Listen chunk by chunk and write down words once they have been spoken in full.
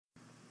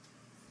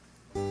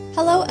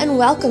Hello and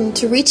welcome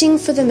to Reaching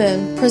for the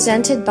Moon,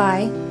 presented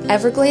by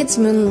Everglades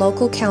Moon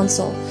Local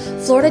Council,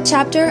 Florida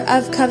chapter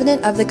of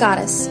Covenant of the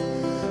Goddess.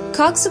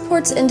 COG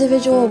supports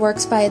individual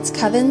works by its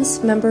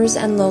covens, members,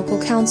 and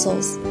local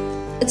councils.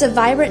 It's a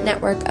vibrant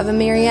network of a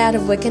myriad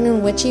of Wiccan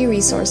and witchy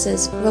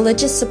resources,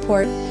 religious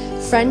support,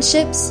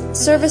 friendships,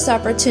 service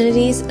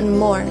opportunities, and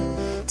more.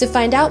 To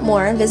find out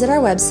more, visit our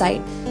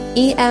website,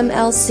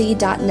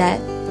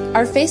 emlc.net,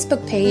 our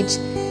Facebook page,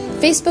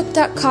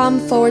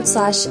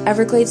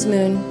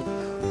 facebook.com/EvergladesMoon,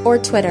 or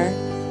Twitter,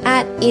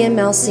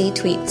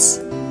 @EMLCTweets.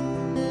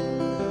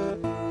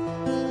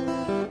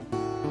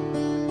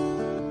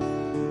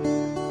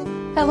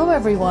 Hello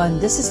everyone,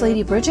 this is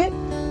Lady Bridget,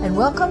 and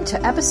welcome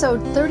to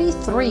episode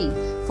 33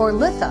 for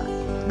Litha,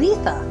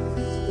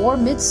 or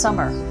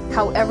Midsummer.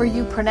 However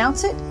you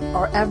pronounce it,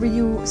 or ever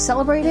you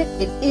celebrate it,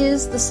 it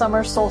is the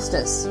summer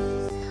solstice.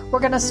 We're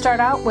going to start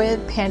out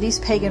with Pandie's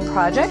Pagan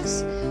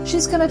projects.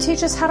 She's going to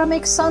teach us how to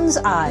make sun's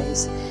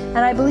eyes, and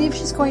I believe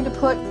she's going to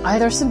put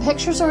either some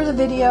pictures or the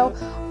video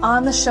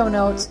on the show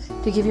notes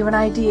to give you an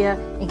idea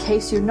in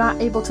case you're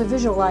not able to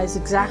visualize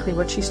exactly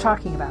what she's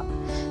talking about.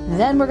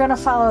 Then we're going to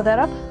follow that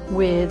up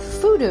with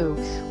FooDoo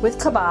with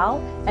Qabal,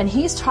 and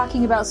he's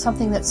talking about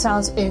something that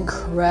sounds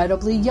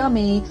incredibly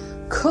yummy,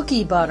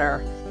 cookie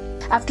butter.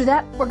 After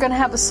that, we're going to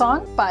have a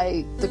song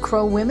by the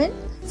Crow Women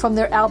from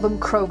their album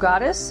Crow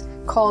Goddess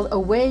called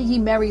Away Ye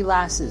Merry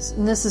Lasses.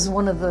 And this is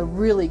one of the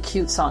really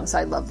cute songs.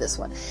 I love this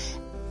one.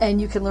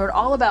 And you can learn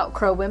all about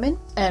Crow Women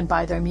and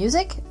buy their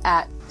music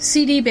at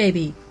CD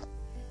Baby.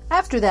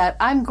 After that,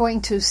 I'm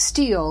going to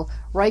steal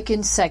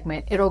Riken's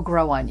segment, It'll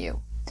Grow on You.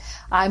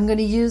 I'm going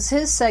to use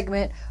his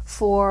segment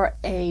for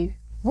a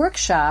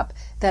workshop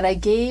that I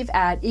gave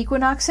at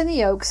Equinox in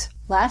the Oaks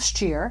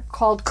last year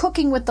called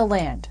Cooking with the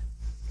Land.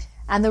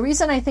 And the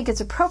reason I think it's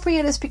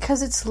appropriate is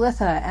because it's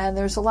Litha, and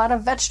there's a lot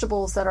of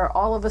vegetables that are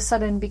all of a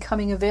sudden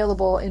becoming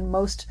available in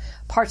most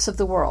parts of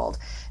the world.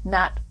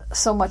 Not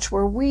so much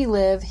where we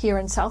live here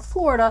in South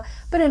Florida,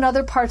 but in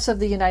other parts of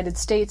the United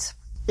States,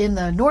 in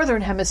the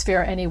northern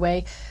hemisphere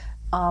anyway,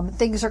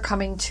 things are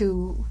coming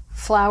to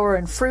flower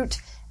and fruit,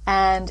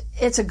 and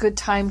it's a good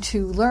time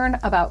to learn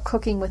about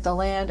cooking with the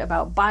land,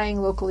 about buying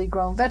locally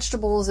grown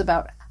vegetables,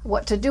 about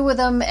what to do with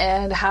them,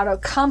 and how to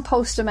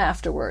compost them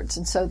afterwards.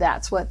 And so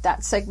that's what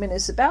that segment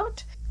is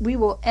about. We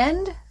will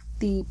end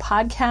the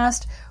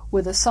podcast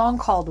with a song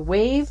called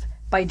Wave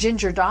by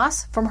Ginger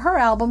Doss from her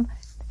album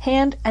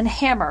Hand and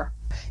Hammer.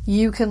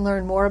 You can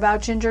learn more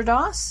about Ginger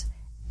Doss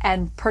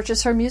and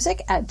purchase her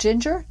music at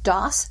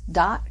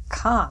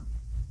gingerdoss.com.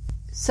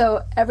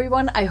 So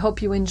everyone, I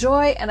hope you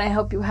enjoy, and I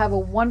hope you have a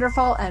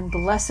wonderful and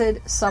blessed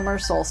summer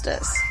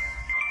solstice.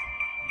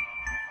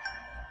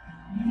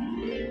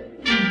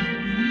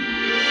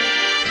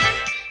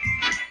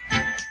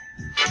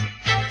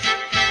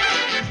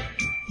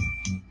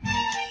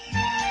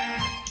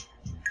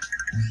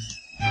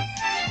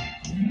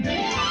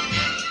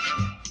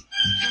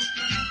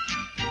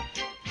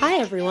 Hi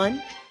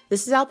everyone,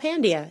 this is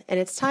Pandie, and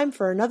it's time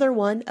for another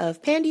one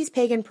of Pandie's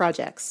Pagan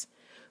Projects.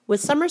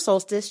 With summer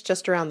solstice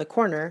just around the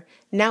corner,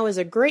 now is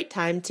a great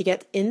time to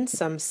get in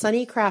some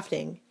sunny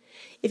crafting.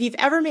 If you've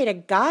ever made a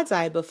god's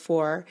eye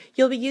before,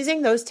 you'll be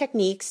using those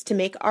techniques to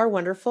make our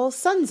wonderful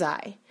sun's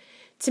eye.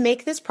 To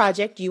make this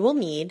project, you will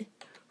need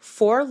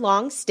 4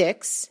 long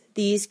sticks.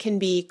 These can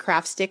be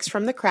craft sticks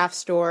from the craft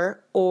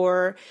store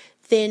or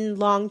thin,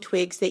 long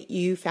twigs that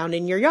you found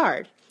in your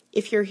yard.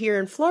 If you're here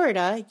in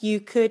Florida, you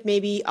could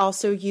maybe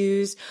also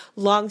use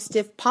long,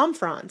 stiff palm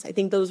fronds. I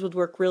think those would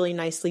work really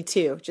nicely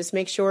too. Just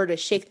make sure to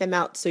shake them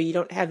out so you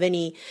don't have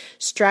any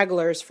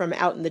stragglers from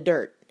out in the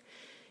dirt.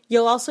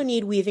 You'll also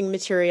need weaving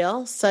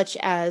material such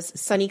as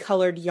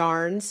sunny-colored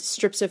yarns,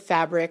 strips of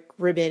fabric,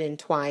 ribbon, and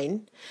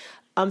twine.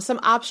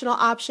 Some optional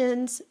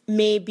options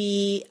may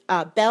be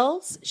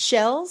bells,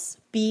 shells,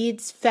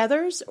 beads,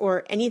 feathers,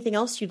 or anything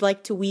else you'd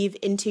like to weave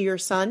into your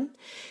sun.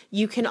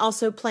 You can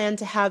also plan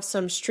to have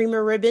some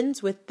streamer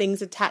ribbons with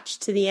things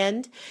attached to the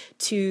end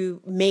to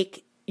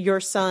make your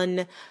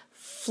sun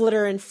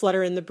flitter and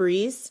flutter in the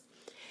breeze.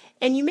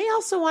 And you may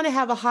also want to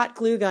have a hot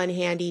glue gun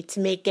handy to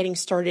make getting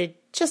started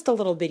just a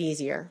little bit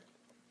easier.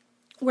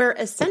 We're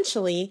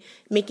essentially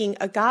making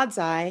a god's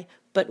eye,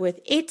 but with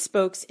 8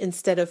 spokes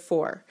instead of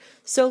 4.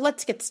 So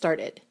let's get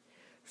started.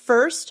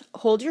 First,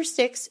 hold your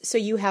sticks so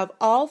you have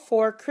all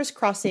 4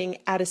 crisscrossing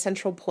at a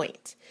central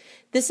point.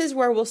 This is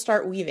where we'll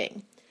start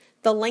weaving.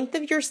 The length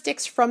of your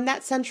sticks from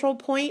that central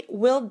point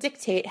will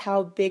dictate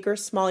how big or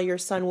small your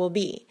sun will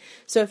be.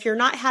 So if you're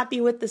not happy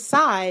with the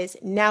size,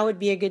 now would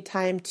be a good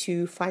time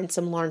to find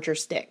some larger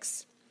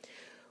sticks.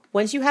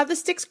 Once you have the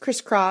sticks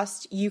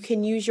crisscrossed, you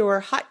can use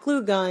your hot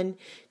glue gun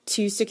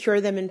to secure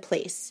them in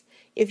place.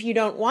 If you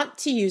don't want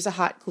to use a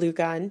hot glue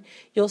gun,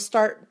 you'll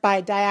start by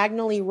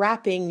diagonally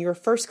wrapping your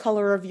first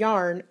color of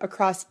yarn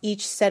across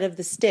each set of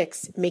the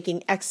sticks,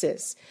 making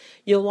X's.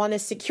 You'll want to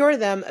secure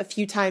them a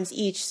few times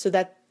each so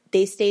that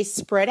they stay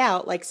spread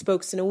out like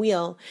spokes in a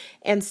wheel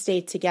and stay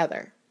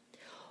together.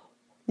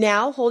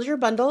 Now hold your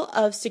bundle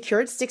of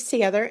secured sticks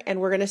together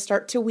and we're going to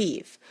start to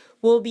weave.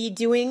 We'll be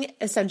doing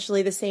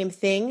essentially the same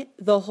thing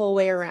the whole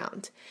way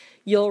around.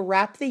 You'll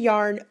wrap the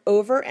yarn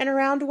over and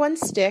around one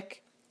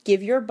stick,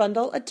 give your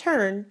bundle a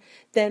turn,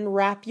 then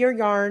wrap your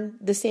yarn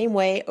the same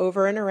way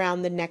over and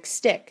around the next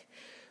stick.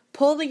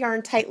 Pull the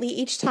yarn tightly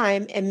each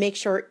time and make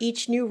sure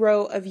each new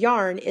row of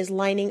yarn is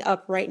lining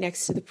up right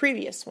next to the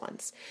previous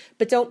ones.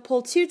 But don't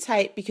pull too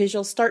tight because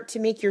you'll start to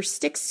make your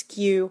stick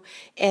skew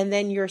and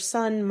then your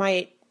sun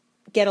might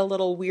get a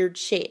little weird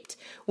shaped,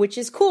 which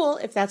is cool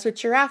if that's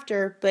what you're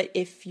after, but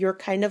if you're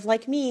kind of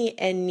like me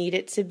and need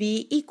it to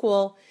be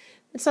equal,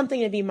 it's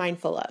something to be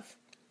mindful of.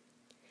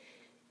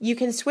 You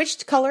can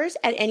switch colors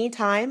at any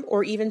time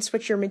or even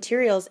switch your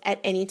materials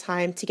at any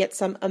time to get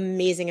some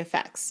amazing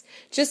effects.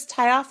 Just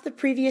tie off the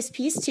previous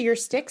piece to your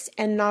sticks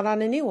and knot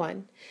on a new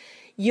one.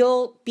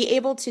 You'll be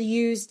able to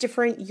use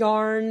different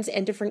yarns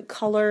and different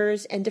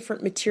colors and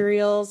different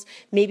materials.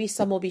 Maybe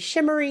some will be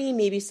shimmery,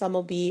 maybe some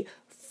will be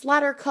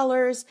flatter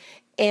colors,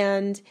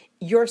 and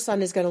your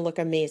sun is going to look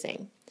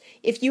amazing.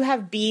 If you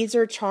have beads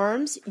or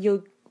charms,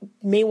 you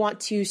may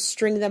want to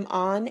string them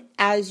on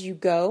as you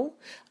go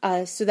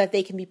so that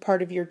they can be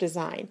part of your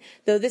design.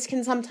 Though this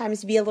can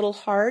sometimes be a little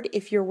hard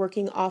if you're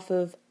working off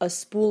of a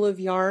spool of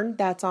yarn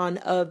that's on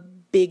a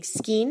big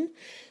skein.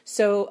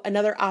 So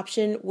another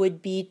option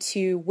would be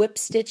to whip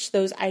stitch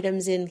those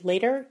items in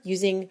later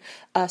using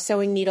a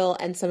sewing needle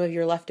and some of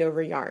your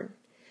leftover yarn.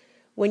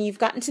 When you've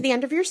gotten to the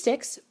end of your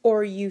sticks,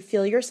 or you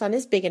feel your sun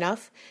is big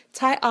enough,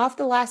 tie off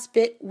the last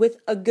bit with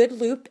a good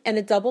loop and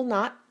a double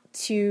knot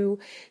to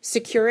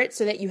secure it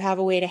so that you have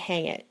a way to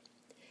hang it.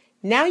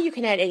 Now you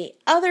can add any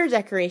other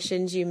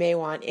decorations you may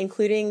want,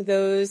 including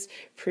those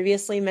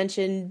previously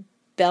mentioned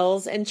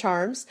bells and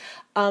charms.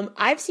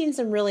 I've seen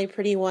some really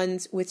pretty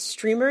ones with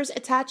streamers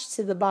attached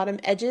to the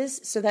bottom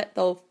edges so that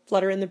they'll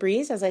flutter in the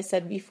breeze, as I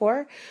said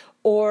before,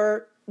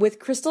 or with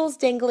crystals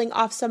dangling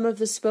off some of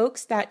the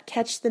spokes that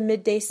catch the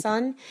midday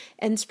sun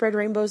and spread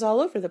rainbows all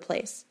over the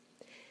place.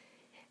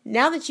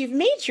 Now that you've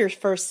made your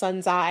first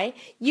sun's eye,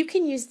 you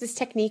can use this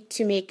technique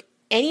to make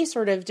any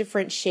sort of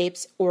different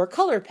shapes or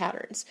color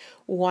patterns.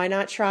 Why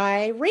not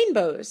try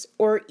rainbows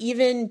or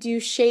even do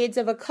shades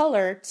of a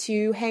color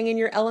to hang in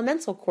your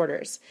elemental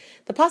quarters?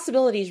 The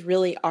possibilities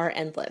really are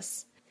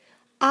endless.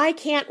 I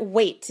can't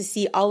wait to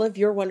see all of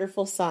your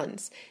wonderful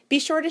suns. Be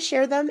sure to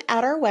share them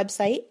at our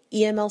website,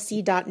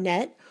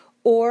 emlc.net,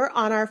 or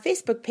on our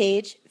Facebook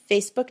page,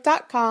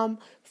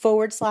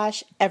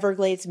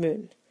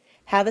 facebook.com/EvergladesMoon.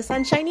 Have a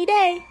sunshiny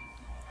day!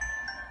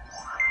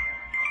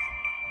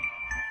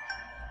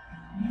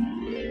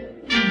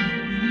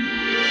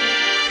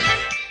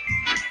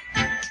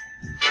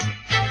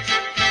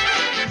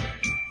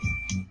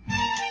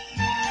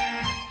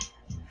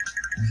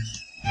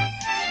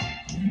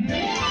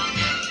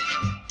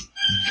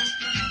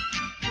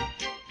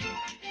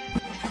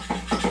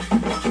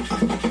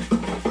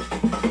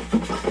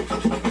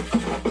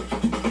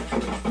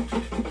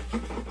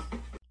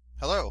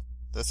 Hello,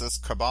 this is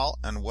Qabal,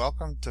 and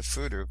welcome to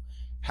FooDoo.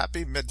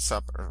 Happy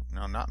Midsummer.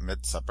 No, not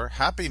Midsummer.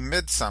 Happy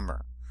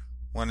Midsummer.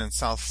 When in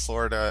South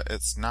Florida,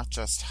 it's not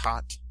just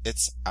hot,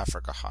 it's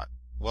Africa hot.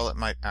 Well, it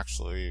might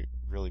actually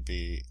really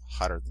be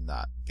hotter than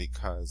that,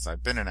 because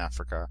I've been in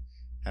Africa,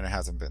 and it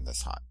hasn't been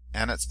this hot.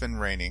 And it's been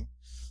raining,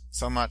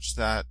 so much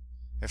that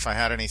if I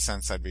had any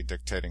sense, I'd be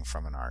dictating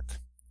from an ark.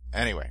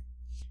 Anyway,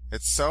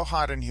 it's so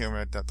hot and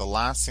humid that the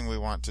last thing we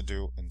want to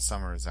do in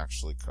summer is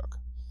actually cook.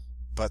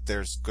 But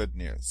there's good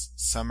news.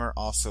 Summer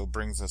also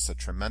brings us a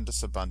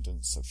tremendous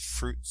abundance of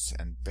fruits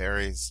and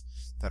berries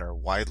that are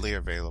widely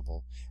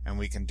available, and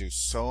we can do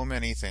so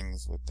many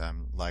things with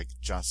them, like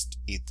just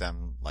eat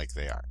them like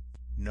they are.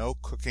 No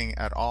cooking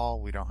at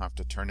all. We don't have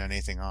to turn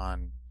anything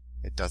on.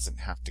 It doesn't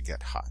have to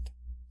get hot.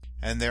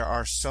 And there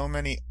are so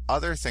many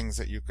other things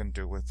that you can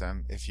do with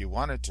them if you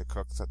wanted to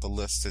cook that the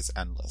list is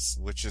endless,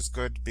 which is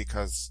good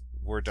because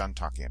we're done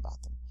talking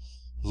about them.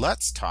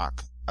 Let's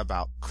talk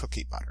about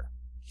cookie butter.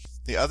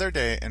 The other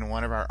day in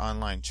one of our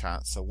online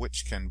chats, a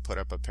witchkin put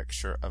up a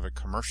picture of a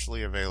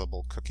commercially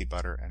available cookie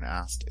butter and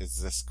asked, "Is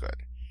this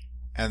good?"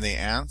 And the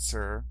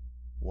answer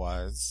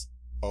was,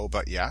 "Oh,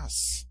 but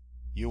yes.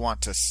 You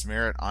want to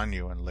smear it on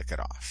you and lick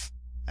it off."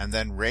 And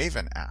then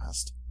Raven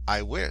asked,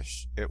 "I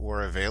wish it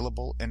were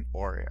available in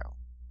Oreo,"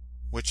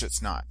 which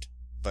it's not.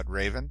 But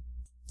Raven,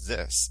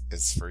 this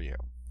is for you.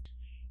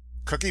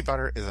 Cookie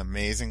butter is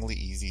amazingly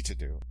easy to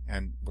do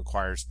and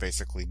requires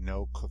basically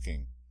no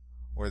cooking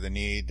or the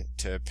need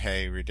to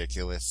pay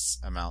ridiculous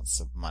amounts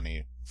of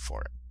money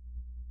for it.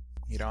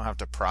 You don't have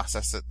to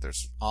process it.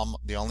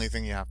 The only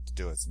thing you have to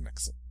do is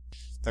mix it.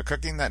 The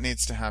cooking that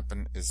needs to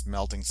happen is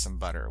melting some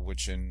butter,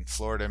 which in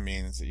Florida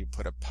means that you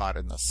put a pot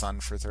in the sun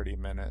for 30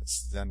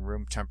 minutes, then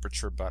room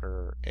temperature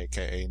butter,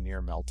 aka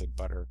near melted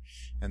butter,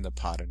 in the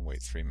pot and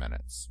wait 3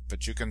 minutes.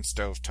 But you can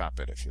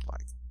stovetop it if you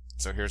like.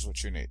 So here's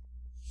what you need.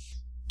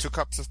 2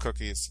 cups of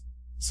cookies.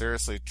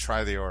 Seriously,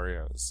 try the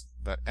Oreos,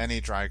 but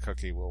any dry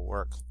cookie will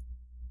work.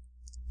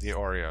 The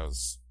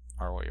Oreos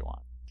are what you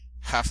want.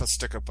 Half a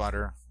stick of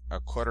butter, a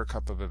 1/4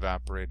 cup of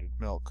evaporated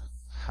milk,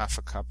 half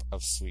a cup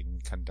of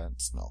sweetened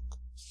condensed milk.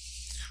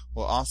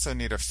 We'll also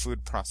need a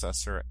food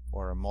processor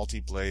or a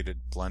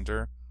multi-bladed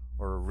blender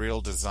or a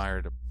real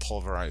desire to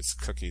pulverize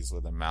cookies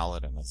with a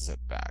mallet and a zip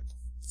bag.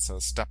 So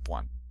step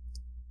 1,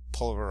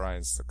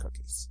 pulverize the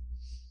cookies.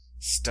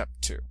 Step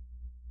 2,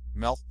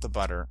 melt the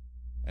butter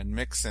and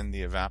mix in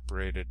the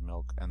evaporated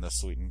milk and the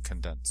sweetened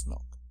condensed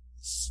milk.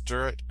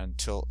 Stir it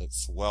until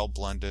it's well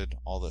blended,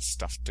 all the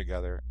stuff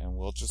together, and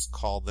we'll just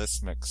call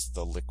this mix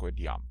the liquid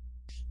yum.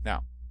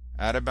 Now,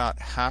 add about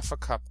half a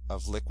cup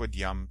of liquid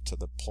yum to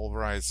the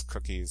pulverized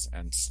cookies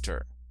and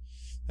stir.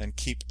 Then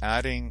keep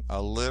adding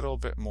a little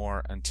bit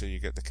more until you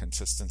get the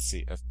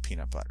consistency of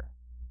peanut butter.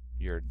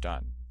 You're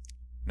done.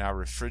 Now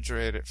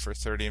refrigerate it for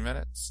 30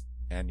 minutes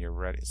and you're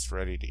ready. It's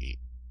ready to eat.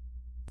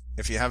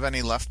 If you have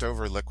any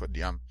leftover liquid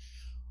yum,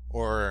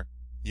 or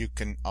you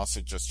can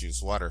also just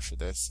use water for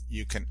this,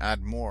 you can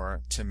add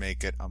more to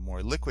make it a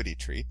more liquidy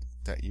treat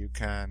that you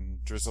can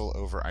drizzle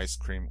over ice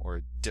cream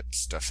or dip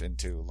stuff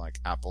into, like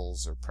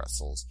apples or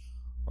pretzels,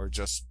 or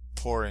just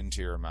pour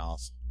into your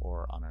mouth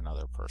or on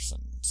another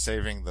person,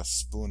 saving the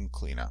spoon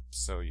cleanup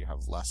so you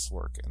have less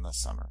work in the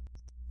summer.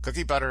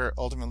 Cookie butter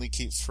ultimately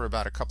keeps for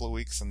about a couple of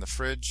weeks in the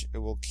fridge. It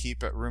will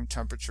keep at room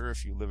temperature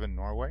if you live in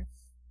Norway,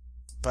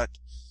 but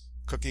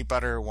cookie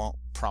butter won't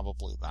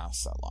probably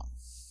last that long.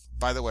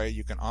 By the way,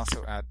 you can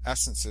also add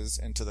essences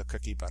into the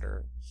cookie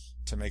butter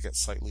to make it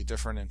slightly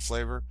different in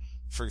flavor.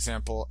 For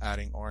example,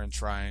 adding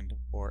orange rind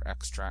or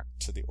extract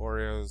to the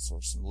Oreos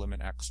or some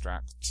lemon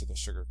extract to the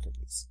sugar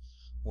cookies.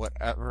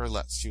 Whatever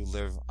lets you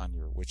live on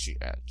your witchy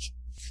edge.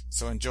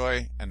 So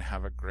enjoy and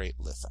have a great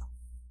Litha.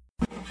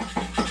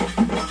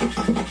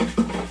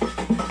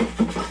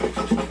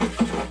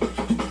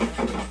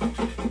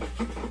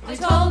 They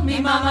told me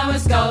Mama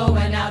was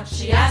going out.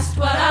 She asked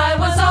what I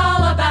was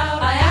all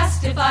about. I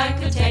asked if I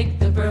could take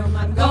the broom.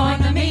 I'm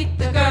going to meet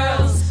the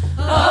girls.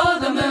 Oh,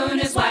 the moon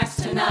is waxed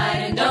tonight,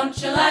 and don't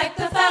you like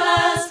the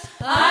fellas?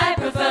 I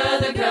prefer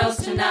the girls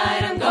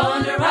tonight. I'm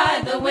going to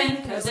ride the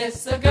wind, 'cause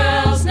it's the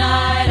girls'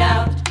 night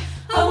out.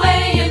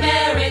 Away, you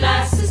merry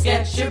lasses,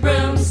 get your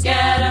brooms,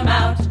 get 'em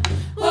out.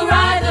 We'll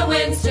ride the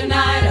winds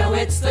tonight, oh,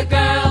 it's the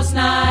girls'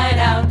 night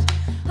out.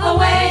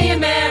 Away, you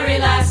merry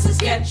lasses,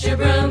 get your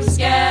brooms,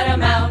 get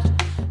 'em out.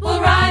 We'll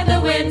ride the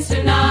winds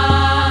tonight.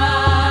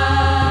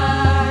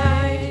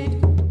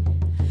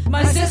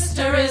 My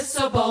sister is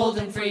so bold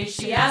and free,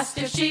 she asked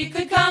if she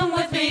could come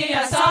with me.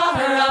 I saw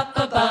her up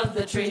above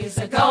the trees,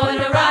 going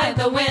to ride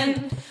the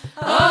wind.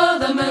 Oh,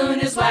 the moon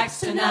is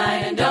waxed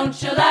tonight, and don't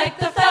you like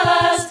the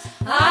fellas?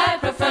 I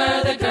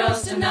prefer the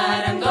girls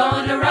tonight. I'm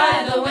going to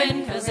ride the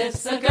wind, 'cause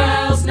it's the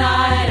girls'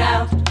 night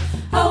out.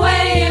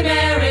 Away, you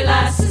merry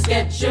lasses,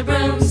 get your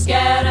brooms,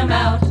 get 'em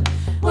out.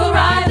 We'll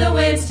ride the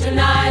winds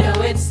tonight,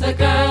 oh, it's the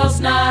girls'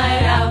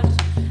 night out.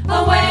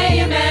 Away,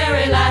 you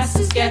merry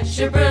lasses, get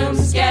your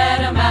brooms,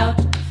 get 'em out.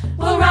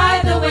 We'll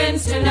ride the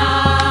winds tonight.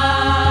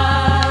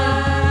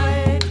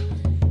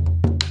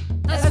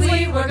 As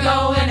we were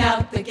going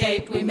out the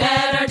gate, we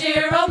met our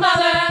dear old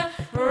mother,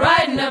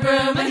 riding a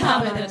broom and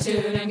humming a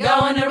tune and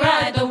going to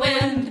ride the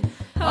wind.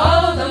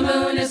 Oh, the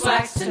moon is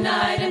waxed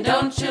tonight, and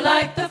don't you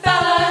like the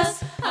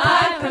fellas?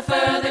 I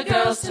prefer the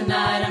girls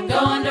tonight. I'm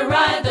going to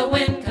ride the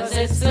wind, 'cause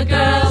it's the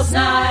girls'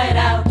 night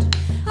out.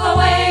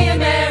 Away, you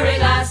merry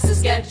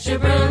lasses, get your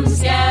brooms,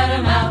 get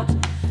 'em out.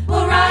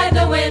 We'll ride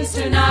the winds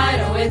tonight,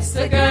 oh, it's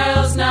the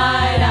girls'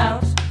 night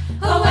out.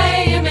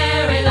 Away, you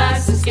merry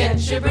lasses, get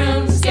your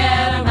brooms,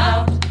 get 'em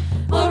out.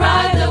 We'll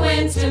ride the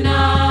winds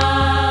tonight.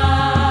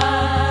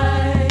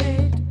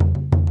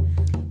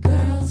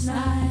 Girls'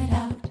 night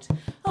out.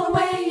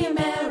 Away, you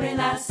merry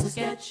lasses,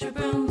 get your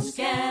brooms,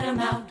 get 'em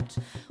out.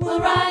 We'll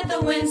ride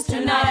the winds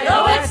tonight,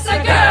 oh, it's the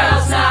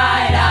girls'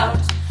 night out.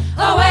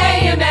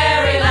 Away, you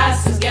merry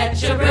lasses,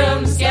 get your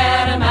brooms,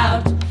 get 'em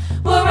out.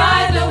 We'll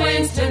ride the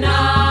winds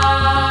tonight.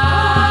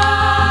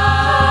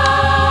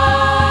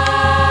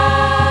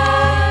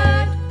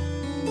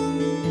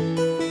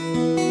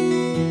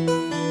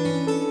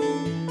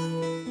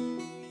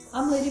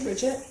 I'm Lady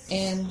Bridget,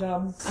 and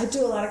I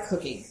do a lot of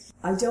cooking.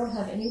 I don't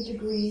have any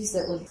degrees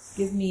that would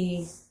give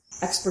me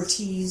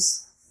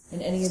expertise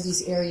in any of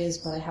these areas,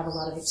 but I have a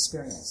lot of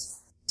experience.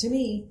 To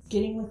me,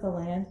 getting with the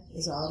land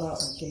is all about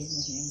like getting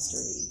your hands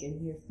dirty,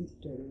 getting your feet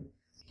dirty,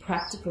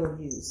 practical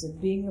use, and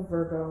being a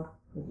Virgo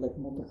with like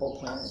multiple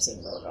planets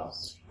in Virgo.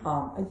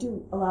 I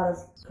do a lot of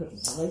cooking.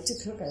 I like to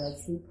cook. I like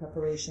food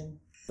preparation.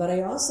 But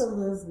I also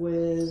live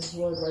with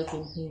Lord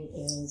Riken, who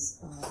is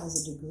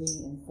has a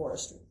degree in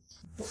forestry.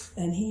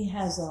 And he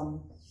has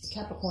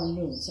Capricorn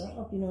moon. So I don't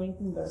know if you know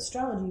anything about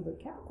astrology, but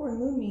Capricorn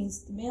moon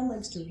means the man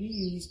likes to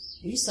reuse,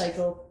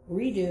 recycle,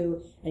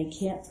 redo, and he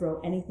can't throw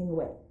anything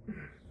away.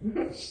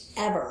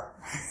 Ever.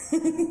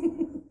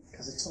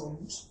 Because it's all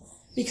useful.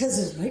 Because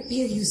it might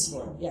be a use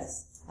for him,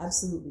 yes.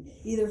 Absolutely.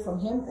 Either from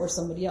him or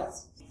somebody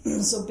else.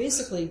 So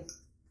basically,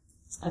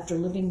 after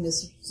living with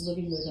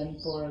him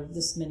for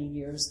this many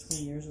years,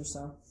 20 years or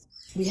so,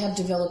 we have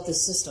developed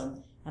this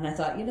system. And I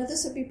thought,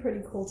 this would be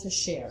pretty cool to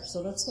share.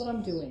 So that's what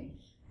I'm doing.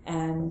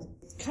 And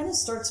it kind of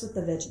starts with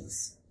the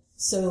veggies.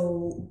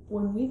 So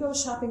when we go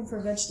shopping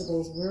for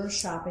vegetables, we're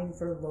shopping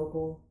for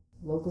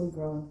locally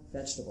grown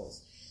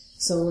vegetables.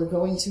 So we're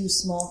going to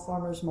small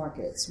farmers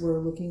markets. We're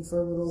looking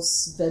for little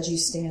veggie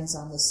stands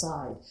on the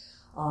side.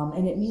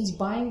 And it means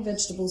buying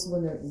vegetables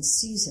when they're in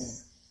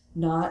season,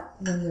 not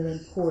when they're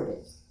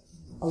imported.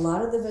 A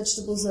lot of the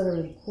vegetables that are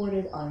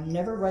imported are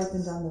never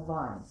ripened on the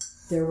vine.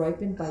 They're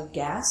ripened by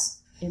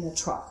gas in a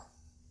truck.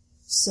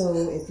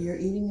 So if you're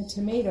eating a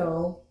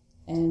tomato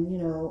and,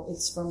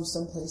 it's from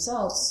someplace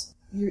else,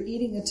 you're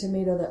eating a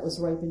tomato that was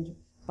ripened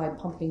by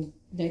pumping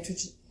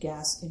nitrogen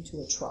gas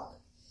into a truck.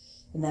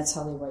 And that's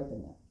how they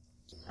ripen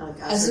them.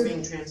 As they're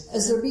being transported.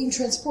 As they're being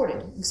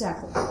transported,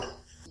 exactly.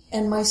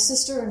 And my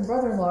sister and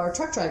brother-in-law are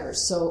truck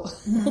drivers, so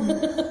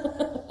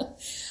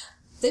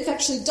they've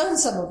actually done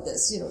some of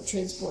this,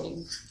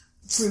 transporting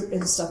fruit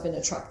and stuff in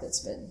a truck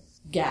that's been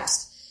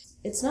gassed.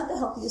 It's not the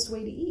healthiest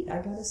way to eat, I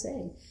gotta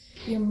say.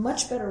 You're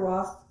much better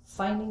off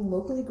finding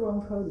locally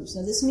grown produce.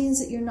 Now, this means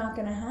that you're not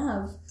going to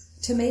have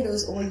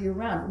tomatoes all year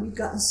round. We've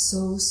gotten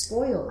so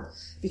spoiled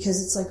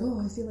because it's like,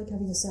 I feel like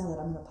having a salad.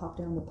 I'm going to pop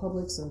down to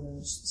Publix or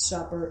the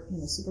shopper,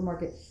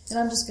 supermarket, and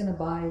I'm just going to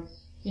buy,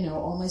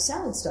 all my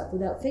salad stuff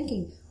without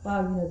thinking,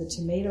 wow, the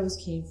tomatoes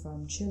came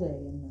from Chile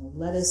and the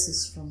lettuce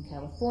is from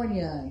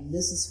California and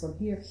this is from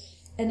here.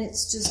 And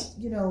it's just,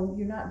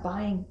 you're not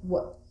buying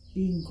what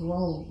being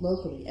grown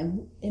locally.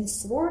 And in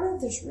Florida,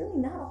 there's really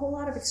not a whole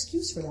lot of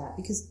excuse for that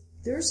because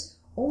there's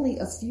only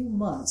a few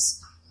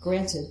months,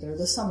 granted, they're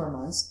the summer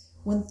months,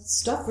 when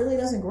stuff really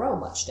doesn't grow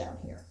much down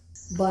here.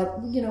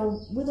 But,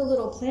 with a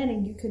little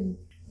planning, you can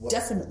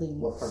definitely...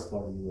 What part of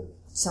Florida do you live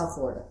in? South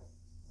Florida.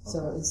 Okay.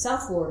 So in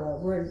South Florida,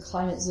 we're in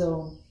climate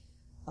zone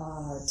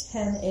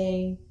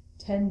 10A,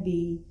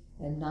 10B,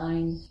 and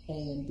 9A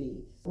and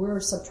B. We're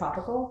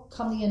subtropical.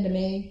 Come the end of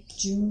May,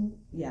 June,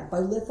 by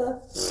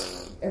Litha,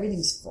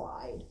 everything's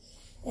fried.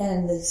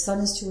 And the sun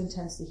is too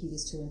intense, the heat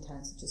is too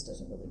intense, it just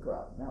doesn't really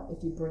grow. Now,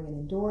 if you bring it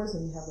indoors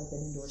and you have like an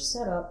indoor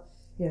setup,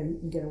 you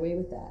can get away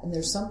with that. And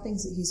there's some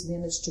things that he's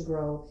managed to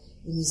grow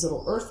in these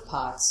little earth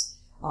pots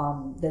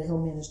that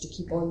he'll manage to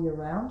keep all year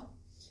round.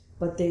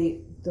 But they're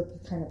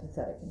kind of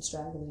pathetic and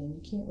straggly, and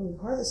you can't really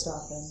harvest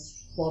off them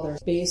while they're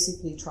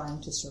basically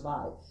trying to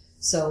survive.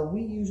 So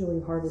we usually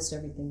harvest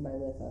everything by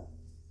Litha,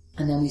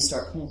 and then we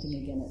start planting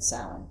again at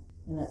Samhain.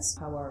 And that's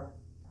how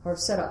our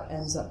setup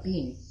ends up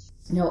being.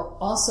 Now,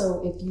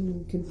 also, if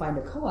you can find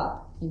a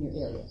co-op in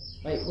your area,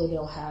 right, where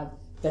they'll have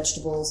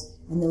vegetables,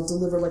 and they'll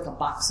deliver like a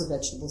box of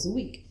vegetables a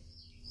week.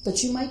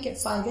 But you might get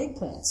 5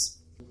 eggplants.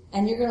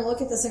 And you're going to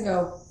look at this and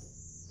go,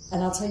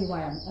 and I'll tell you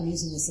why I'm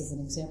using this as an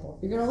example.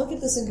 You're going to look at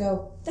this and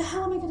go, the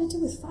hell am I going to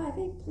do with 5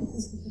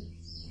 eggplants?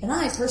 And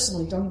I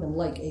personally don't even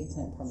like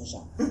eggplant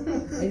parmesan.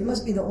 It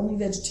must be the only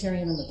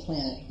vegetarian on the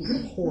planet who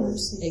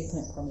abhors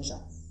eggplant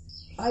parmesan.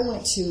 I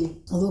went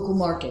to a local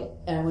market,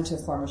 and I went to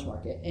a farmer's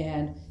market,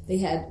 and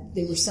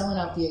they were selling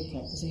out the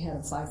eggplant because they had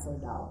them 5 for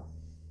 $1.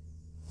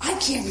 I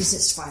can't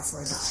resist 5 for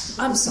 $1.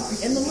 I'm sorry.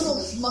 And the little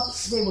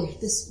they were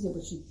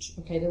huge.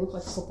 Okay, they looked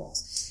like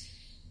footballs.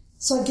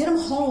 So I get them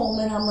home,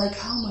 and I'm like,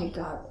 oh my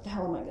God, what the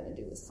hell am I going to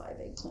do with 5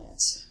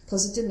 eggplants?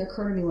 Because it didn't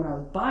occur to me when I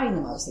was buying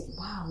them. I was thinking,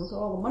 wow, look at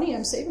all the money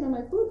I'm saving on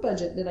my food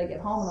budget. Then I get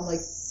home, and I'm like,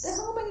 what the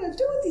hell am I going to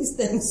do with these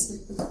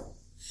things?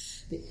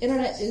 The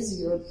internet is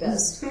your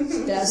best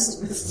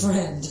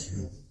friend.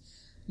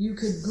 You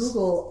could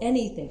Google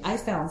anything. I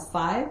found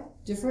 5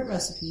 different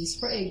recipes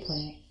for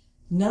eggplant.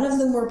 None of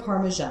them were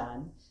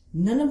Parmesan.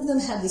 None of them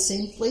had the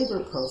same flavor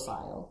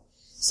profile.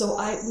 So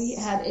we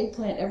had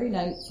eggplant every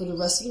night for the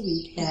rest of the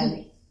week,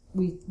 and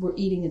we were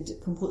eating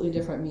a completely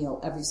different meal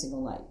every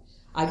single night.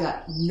 I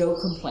got no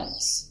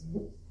complaints.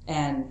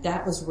 And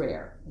that was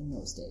rare in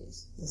those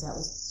days, because that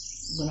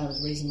was when I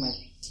was raising my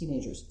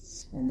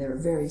teenagers. And they were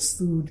very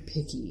food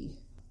picky.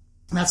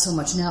 Not so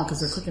much now, because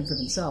they're cooking for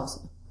themselves.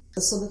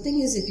 So the thing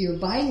is, if you're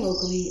buying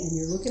locally and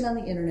you're looking on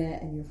the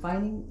internet and you're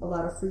finding a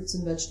lot of fruits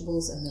and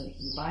vegetables and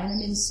you're buying them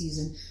in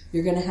season,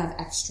 you're going to have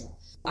extra.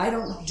 I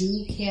don't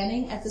do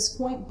canning at this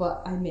point,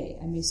 but I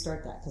may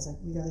start that because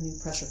we got a new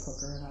pressure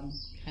cooker and I'm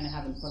kind of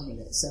having fun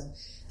with it. So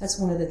that's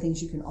one of the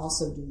things you can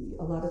also do.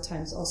 A lot of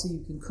times also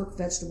you can cook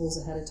vegetables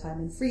ahead of time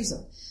and freeze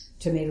them.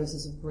 Tomatoes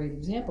is a great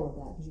example of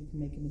that because you can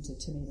make them into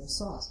tomato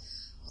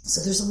sauce.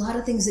 So there's a lot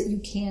of things that you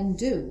can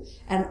do.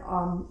 And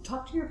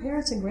talk to your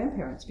parents and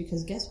grandparents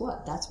because guess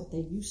what? That's what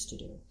they used to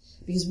do.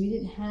 Because we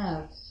didn't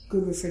have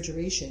good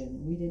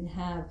refrigeration. We didn't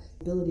have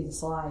the ability to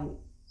fly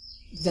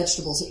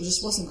vegetables. It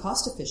just wasn't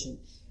cost efficient,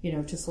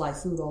 to fly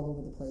food all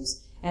over the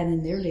place. And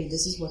in their day,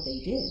 this is what they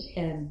did.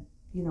 And,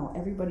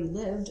 everybody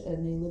lived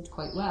and they lived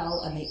quite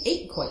well and they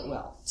ate quite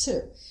well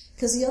too.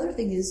 Because the other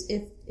thing is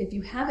if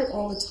you have it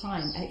all the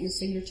time at your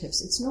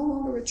fingertips, it's no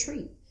longer a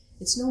treat.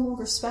 It's no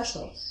longer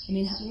special. I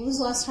mean, when was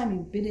the last time you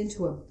bit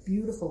into a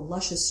beautiful,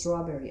 luscious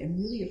strawberry and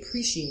really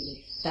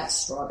appreciated that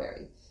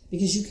strawberry?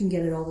 Because you can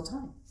get it all the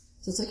time.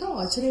 So it's like,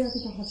 today I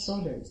think I'll have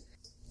strawberries.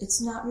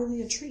 It's not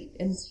really a treat.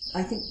 And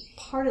I think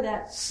part of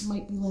that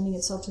might be lending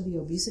itself to the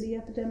obesity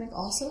epidemic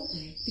also,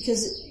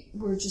 because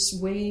we're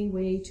just way,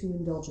 way too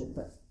indulgent.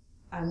 But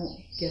I won't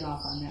get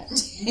off on that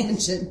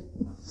tangent.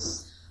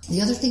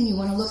 The other thing you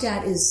want to look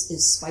at is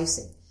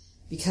spicing,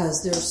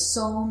 because there's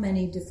so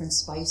many different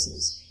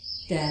spices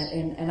that,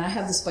 and I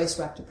have the spice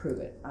rack to prove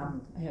it. I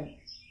have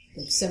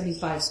like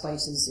 75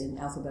 spices in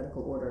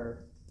alphabetical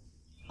order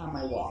on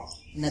my wall,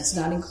 and that's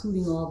not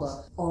including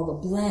all the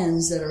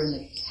blends that are in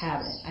the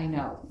cabinet. I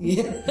know.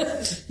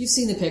 Yeah. You've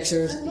seen the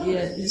pictures.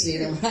 Yeah, you've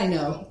seen them. I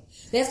know.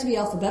 They have to be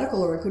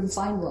alphabetical, or I couldn't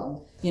find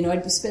one.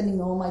 I'd be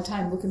spending all my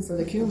time looking for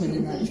the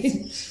cumin,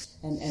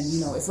 and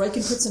if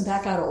Riken puts them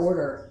back out of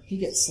order, he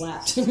gets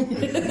slapped.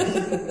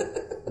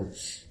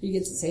 He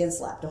gets his hand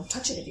slapped. Don't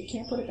touch it if you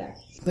can't put it back.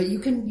 But you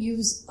can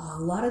use a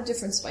lot of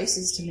different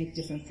spices to make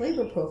different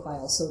flavor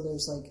profiles. So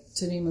there's, like,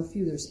 to name a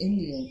few, there's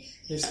Indian,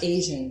 there's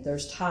Asian,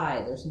 there's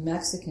Thai, there's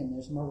Mexican,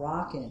 there's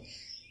Moroccan.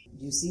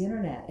 Use the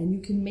internet. And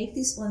you can make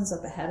these blends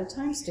up ahead of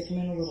time, stick them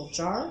in a little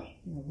jar.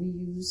 We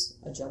use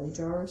a jelly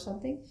jar or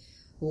something.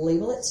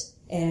 Label it,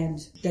 and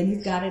then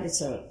you've got it.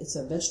 It's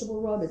a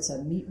vegetable rub. It's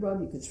a meat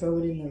rub. You could throw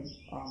it in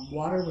the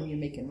water when you're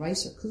making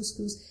rice or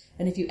couscous.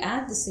 And if you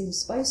add the same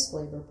spice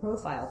flavor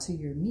profile to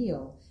your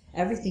meal,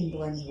 everything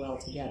blends well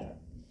together.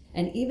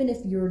 And even if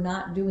you're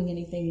not doing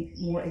anything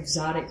more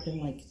exotic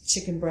than like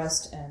chicken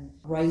breast and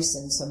rice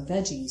and some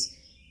veggies,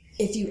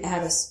 if you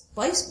add a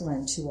spice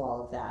blend to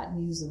all of that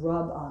and use the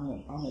rub on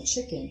the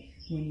chicken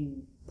when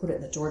you put it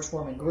in the George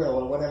Foreman grill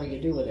or whatever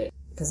you do with it,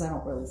 because I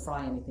don't really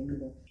fry anything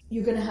either,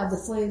 you're going to have the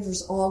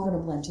flavors all going to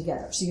blend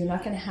together. So you're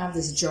not going to have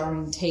this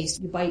jarring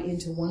taste. You bite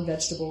into one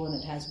vegetable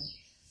and it has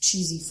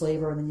cheesy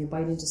flavor, and then you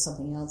bite into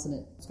something else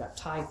and it's got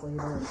Thai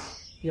flavor, and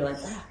you're like,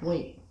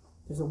 wait,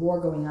 there's a war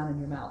going on in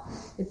your mouth.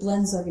 It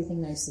blends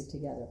everything nicely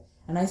together.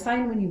 And I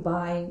find when you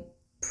buy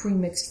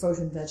pre-mixed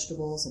frozen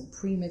vegetables and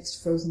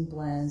pre-mixed frozen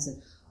blends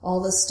and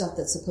all this stuff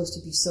that's supposed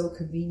to be so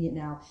convenient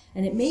now,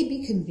 and it may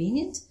be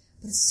convenient,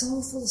 but it's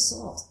so full of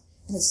salt,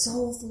 and it's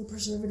so full of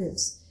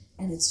preservatives,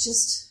 and it's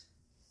just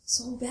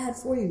so bad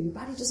for you. Your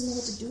body doesn't know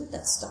what to do with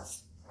that stuff.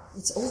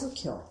 It's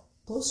overkill.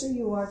 The closer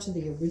you are to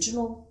the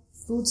original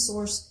food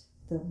source,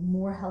 the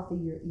more healthy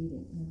you're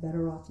eating, and the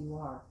better off you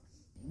are.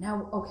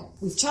 Now, okay,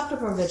 we've chopped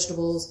up our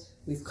vegetables,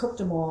 we've cooked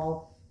them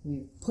all,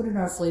 we've put in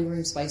our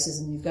flavoring spices,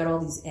 and you've got all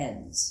these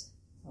ends.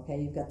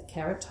 Okay, you've got the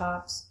carrot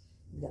tops,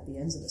 you've got the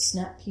ends of the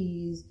snap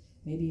peas,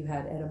 maybe you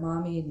had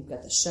edamame and you've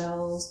got the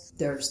shells,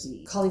 there's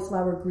the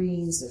cauliflower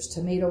greens, there's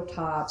tomato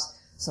tops.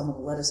 Some of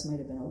the lettuce might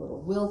have been a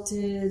little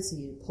wilted, so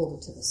you pulled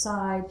it to the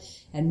side.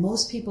 And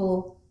most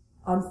people,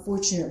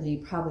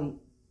 unfortunately, probably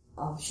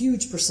a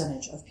huge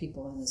percentage of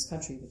people in this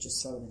country would just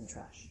throw it in the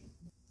trash.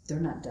 They're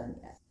not done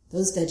yet.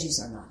 Those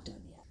veggies are not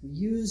done yet.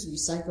 Reuse,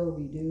 recycle,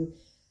 redo.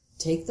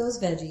 Take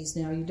those veggies.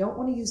 Now, you don't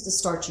want to use the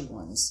starchy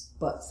ones,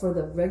 but for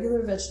the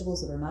regular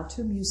vegetables that are not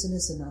too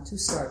mucinous and not too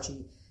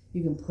starchy,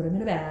 you can put them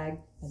in a bag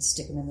and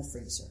stick them in the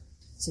freezer.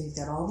 So you've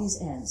got all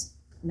these ends.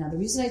 Now, the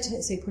reason I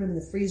say put them in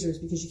the freezer is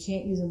because you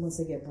can't use them once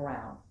they get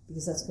brown,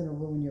 because that's going to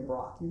ruin your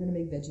broth. You're going to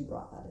make veggie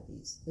broth out of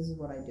these. This is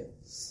what I do.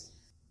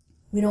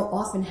 We don't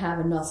often have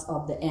enough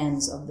of the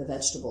ends of the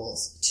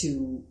vegetables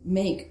to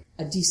make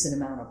a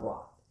decent amount of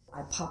broth.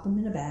 I pop them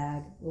in a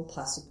bag, a little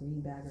plastic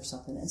green bag or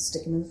something, and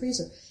stick them in the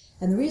freezer.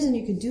 And the reason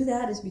you can do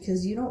that is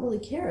because you don't really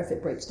care if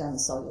it breaks down the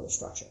cellular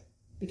structure,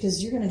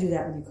 because you're going to do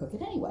that when you cook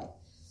it anyway.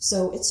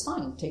 So it's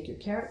fine. Take your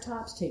carrot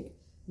tops, take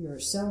your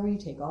celery,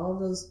 take all of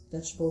those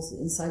vegetables, the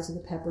insides of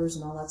the peppers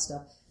and all that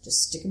stuff,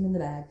 just stick them in the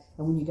bag,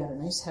 and when you got a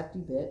nice hefty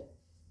bit,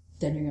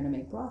 then you're going to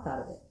make broth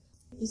out of it.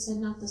 You said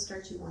not the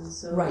starchy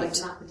ones, so right. Like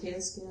not potato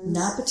skins?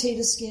 Not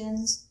potato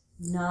skins,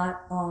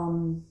 not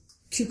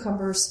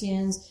cucumber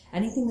skins,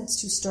 anything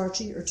that's too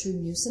starchy or too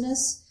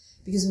mucinous,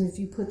 because if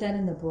you put that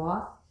in the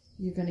broth,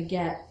 you're going to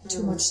get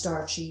too much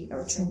starchy,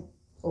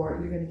 or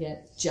you're going to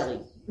get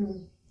jelly.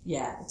 Mm.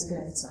 Yeah, it's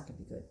not going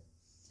to be good.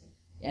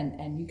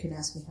 And you can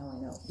ask me how I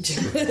know.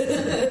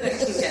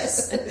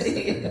 Yes.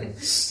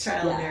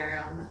 Trial and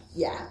error on that.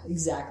 Yeah,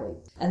 exactly.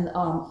 And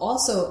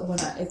also,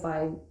 if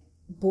I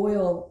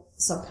boil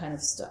some kind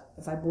of stuff,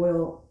 if I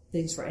boil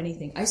things for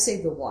anything, I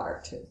save the water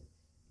too,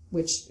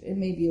 which it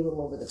may be a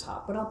little over the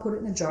top, but I'll put it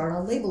in a jar and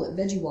I'll label it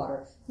veggie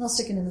water, and I'll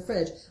stick it in the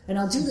fridge. And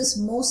I'll do this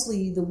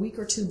mostly the week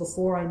or two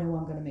before I know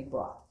I'm going to make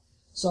broth.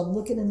 So I'm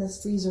looking in the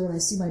freezer and I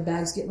see my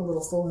bag's getting a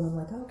little full, and I'm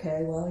like,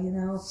 okay, well,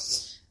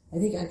 I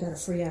think I got a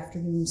free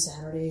afternoon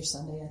Saturday or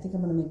Sunday. I think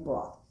I'm going to make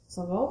broth.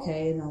 So I'll go,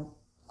 okay, and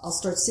I'll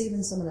start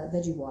saving some of that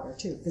veggie water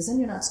too, because then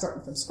you're not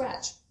starting from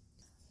scratch.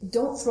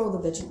 Don't throw the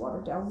veggie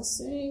water down the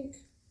sink.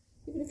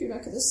 Even if you're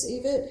not going to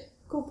save it,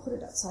 go put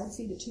it outside,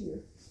 feed it to your,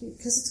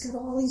 because it's got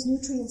all these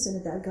nutrients in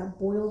it that got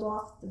boiled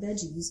off the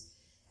veggies,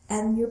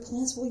 and your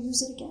plants will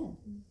use it again.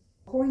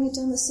 Pouring it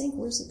down the sink,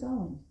 where's it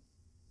going?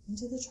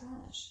 Into the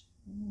trash.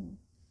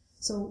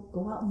 So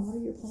go out and water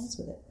your plants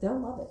with it. They'll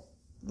love it.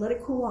 Let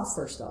it cool off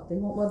first, though. They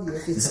won't love you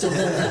if it's still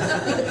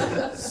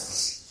there.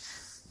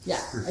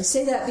 Yeah, I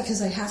say that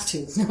because I have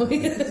to.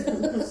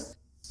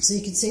 So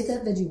you can save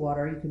that veggie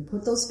water. You can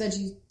put those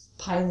veggie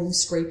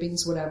pilings,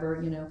 scrapings, whatever,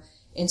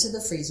 into the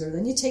freezer.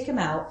 Then you take them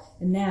out,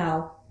 and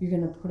now you're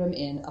going to put them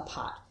in a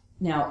pot.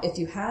 Now, if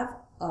you have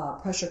a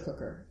pressure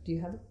cooker, who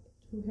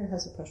here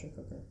has a pressure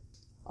cooker?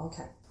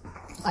 Okay.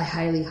 I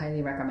highly,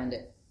 highly recommend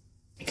it.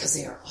 because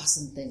they are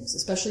awesome things,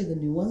 especially the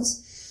new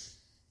ones.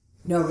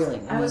 No, really.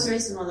 I was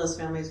raised in one of those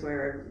families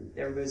where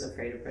everybody was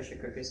afraid of pressure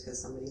cookers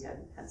because somebody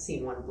had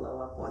seen one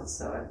blow up once,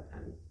 so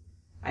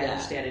I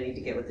understand I need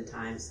to get with the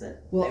times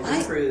that they've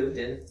improved.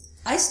 And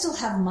I still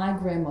have my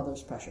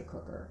grandmother's pressure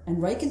cooker, and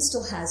Riken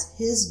still has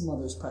his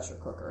mother's pressure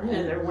cooker.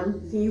 Yeah, they're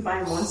you buy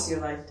them once in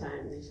your lifetime,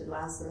 and they should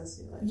last the rest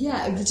of your life.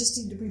 Yeah, you just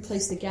need to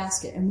replace the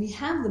gasket, and we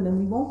have them, and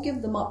we won't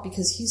give them up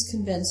because he's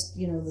convinced,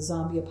 the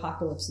zombie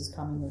apocalypse is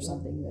coming or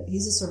something.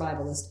 He's a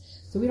survivalist,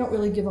 so we don't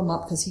really give him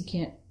up because he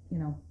can't,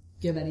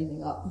 give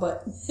anything up.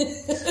 But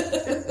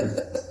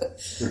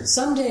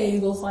someday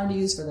we'll find a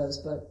use for those.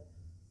 But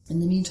in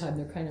the meantime,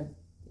 they're kind of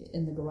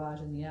in the garage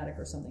in the attic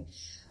or something.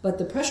 But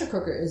the pressure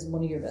cooker is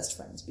one of your best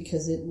friends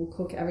because it will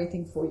cook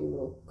everything for you.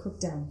 It'll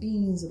cook down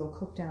beans. It'll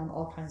cook down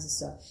all kinds of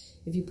stuff.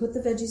 If you put the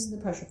veggies in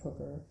the pressure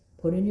cooker,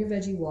 put in your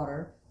veggie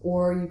water,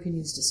 or you can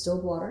use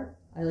distilled water.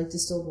 I like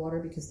distilled water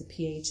because the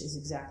pH is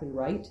exactly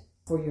right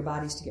for your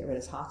bodies to get rid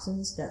of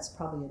toxins. That's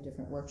probably a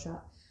different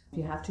workshop. If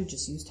you have to,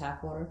 just use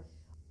tap water.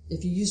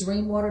 If you use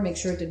rainwater, make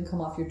sure it didn't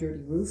come off your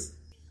dirty roof.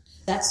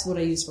 That's what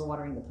I use for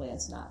watering the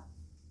plants,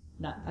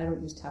 I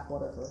don't use tap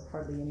water for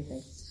hardly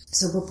anything.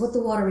 So we'll put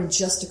the water in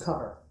just to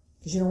cover,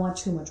 because you don't want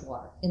too much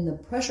water. In the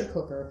pressure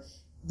cooker,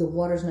 the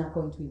water's not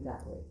going to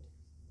evaporate.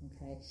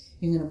 Okay?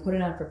 You're going to put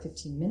it on for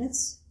 15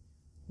 minutes.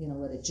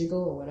 Let it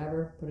jiggle or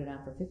whatever. Put it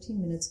on for 15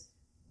 minutes.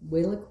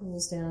 Wait till it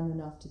cools down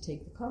enough to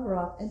take the cover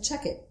off and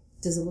check it.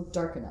 Does it look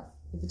dark enough?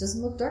 If it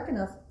doesn't look dark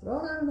enough, throw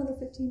it on another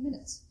 15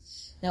 minutes.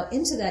 Now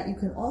into that, you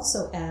can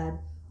also add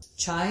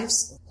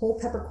chives, whole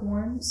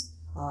peppercorns,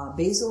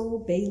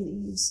 basil, bay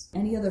leaves,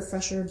 any other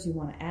fresh herbs you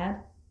want to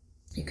add.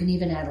 You can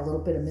even add a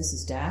little bit of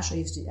Mrs. Dash. I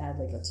used to add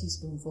like a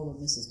teaspoonful of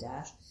Mrs.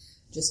 Dash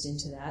just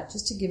into that,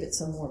 just to give it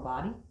some more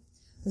body.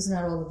 Because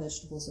not all the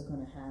vegetables are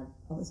going to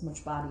have as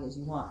much body as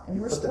you want.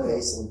 And put the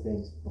basil and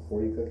things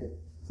before you cook it?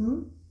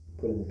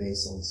 Put in the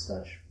basil and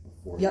such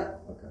before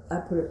Yep. Okay. I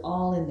put it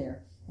all in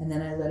there, and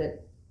then I let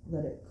it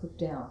cook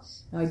down.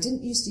 Now, I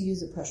didn't used to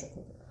use a pressure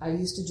cooker. I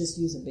used to just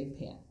use a big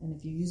pan. And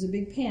if you use a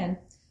big pan,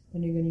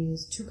 then you're going to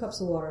use 2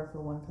 cups of water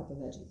for 1 cup of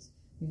veggies.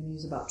 You're going to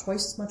use about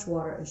twice as much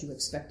water as you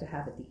expect to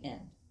have at the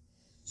end.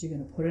 So you're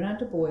going to put it on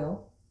to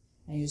boil,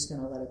 and you're just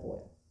going to let it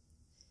boil.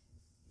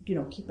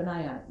 Keep an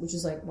eye on it, which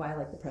is like why I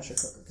like the pressure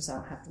cooker, because I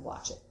don't have to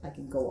watch it. I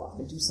can go off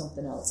and do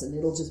something else, and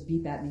it'll just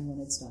beep at me when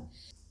it's done.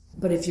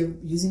 But if you're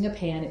using a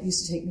pan, it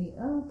used to take me,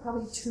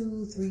 probably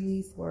 2,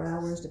 3, 4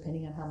 hours,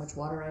 depending on how much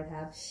water I'd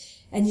have.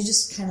 And you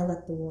just kind of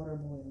let the water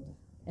boil down.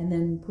 And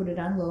then put it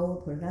on low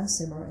or put it on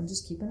simmer and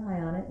just keep an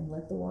eye on it and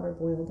let the water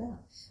boil down.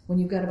 When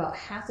you've got about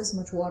half as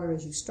much water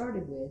as you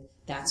started with,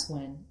 that's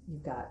when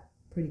you've got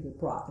pretty good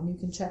broth. And you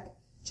can check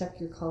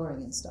your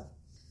coloring and stuff.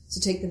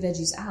 So take the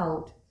veggies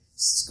out,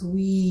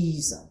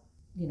 squeeze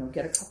them.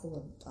 Get a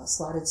couple of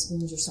slotted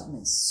spoons or something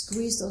and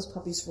squeeze those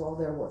puppies for all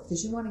they're worth,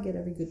 because you want to get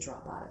every good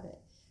drop out of it.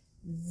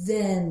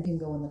 Then you can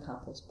go in the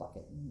compost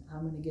bucket, and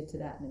I'm going to get to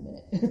that in a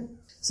minute.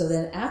 So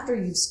then after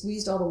you've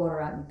squeezed all the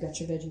water out and you've got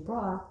your veggie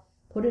broth,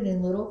 put it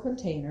in little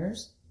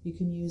containers. You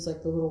can use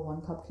like the little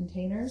 1-cup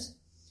containers.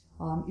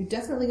 You're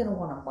definitely going to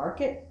want to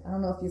mark it. I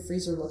don't know if your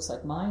freezer looks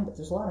like mine, but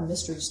there's a lot of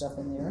mystery stuff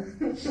in there.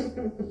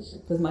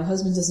 Because my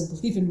husband doesn't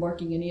believe in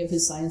marking any of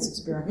his science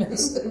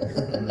experiments.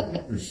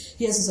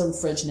 He has his own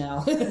fridge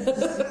now.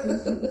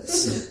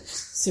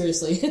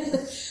 Seriously.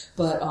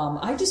 But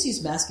I just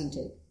use masking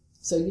tape.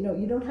 So,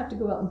 you don't have to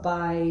go out and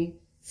buy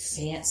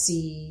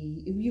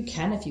fancy. You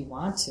can if you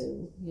want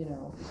to,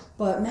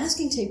 But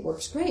masking tape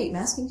works great.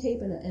 Masking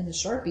tape and a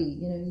Sharpie,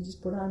 you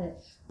just put on it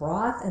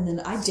broth, and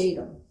then I date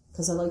them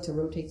because I like to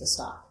rotate the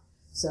stock.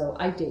 So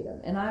I date them,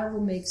 and I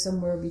will make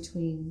somewhere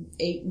between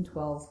 8 and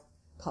 12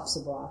 cups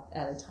of broth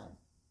at a time.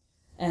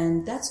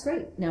 And that's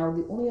great. Now,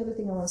 the only other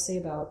thing I want to say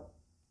about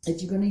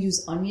if you're going to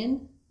use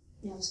onion.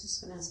 Yeah, I was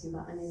just going to ask you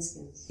about onion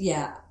skins.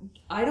 Yeah,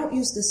 I don't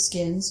use the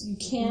skins. You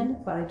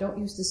can, but I don't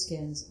use the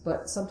skins.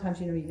 But sometimes,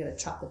 you got to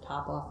chop the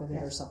top off of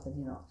it or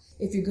something,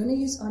 If you're going to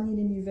use onion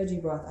in your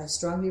veggie broth, I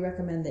strongly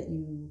recommend that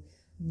you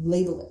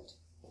label it.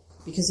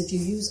 Because if you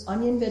use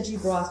onion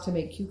veggie broth to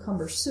make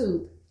cucumber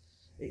soup,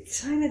 it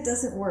kind of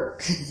doesn't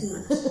work.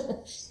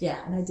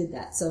 Yeah, and I did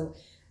that. So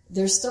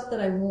there's stuff that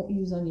I won't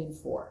use onion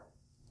for.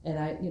 And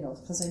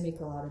because I make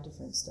a lot of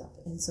different stuff.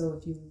 And so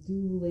if you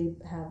do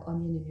have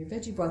onion in your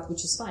veggie broth,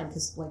 which is fine,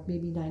 because like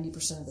maybe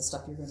 90% of the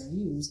stuff you're going to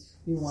use,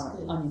 you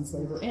want onion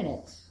flavor in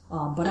it.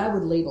 But I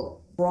would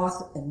label it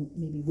broth and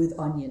maybe with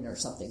onion or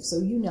something. So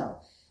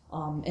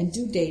and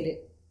do date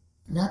it.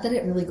 Not that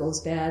it really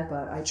goes bad,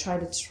 but I try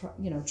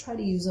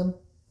to use them.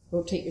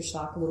 Rotate your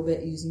stock a little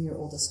bit using your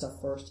oldest stuff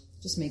first.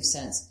 Just makes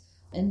sense.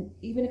 And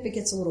even if it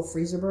gets a little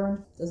freezer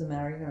burned, doesn't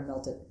matter. You're going to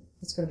melt it.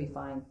 It's going to be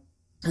fine.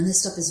 And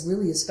this stuff is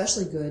really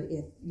especially good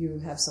if you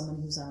have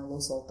someone who's on a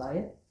low-salt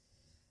diet.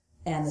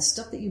 And the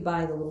stuff that you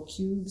buy, the little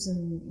cubes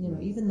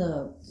and, even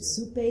the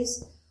soup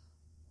base,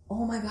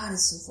 oh my God,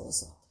 it's so full of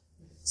salt.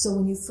 So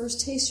when you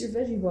first taste your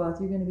veggie broth,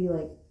 you're going to be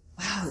like,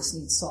 wow, this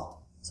needs salt.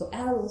 So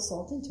add a little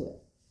salt into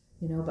it,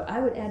 but I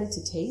would add it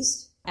to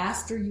taste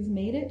after you've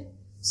made it,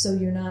 so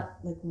you're not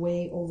like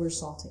way over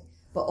salting.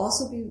 But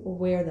also be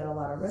aware that a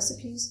lot of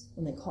recipes,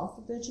 when they call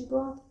for veggie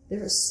broth,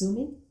 they're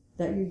assuming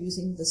that you're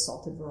using the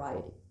salted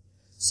variety.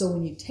 So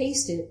when you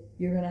taste it,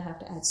 you're going to have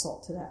to add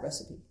salt to that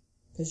recipe.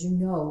 Because you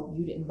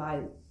didn't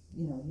buy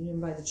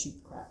the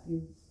cheap crap.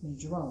 You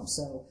made your own.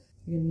 So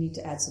you're going to need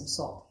to add some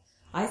salt.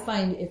 I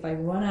find if I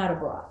run out of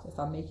broth, if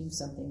I'm making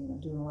something and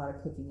I'm doing a lot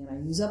of cooking and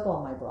I use up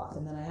all my broth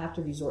and then I have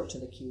to resort to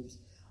the cubes,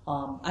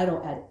 I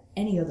don't add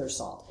any other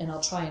salt. And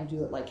I'll try and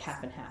do it like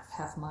half and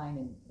half mine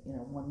and,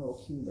 one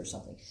little cube or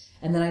something.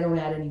 And then I don't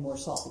add any more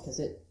salt because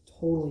it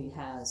totally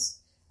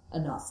has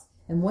enough.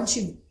 And once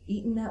you've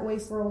eaten that way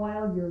for a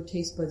while, your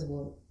taste buds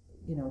will,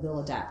 they'll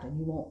adapt and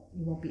you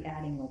won't be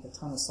adding like a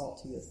ton of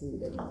salt to your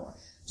food anymore.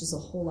 Just a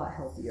whole lot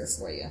healthier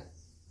for you.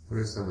 What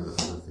are some of the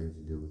other things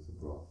you do with the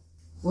broth?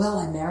 Well,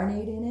 I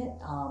marinate in it.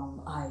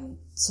 I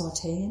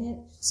saute in it.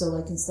 So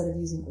like instead of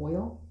using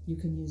oil, you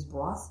can use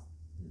broth.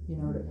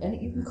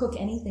 And you can cook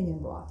anything in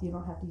broth. You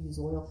don't have to use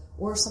oil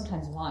or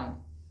sometimes wine.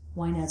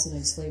 Wine adds a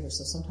nice flavor.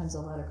 So sometimes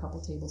I'll add a couple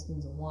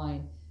tablespoons of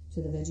wine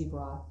to the veggie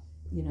broth.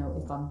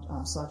 If I'm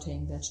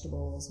sauteing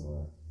vegetables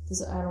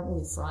because I don't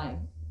really fry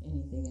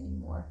anything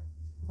anymore.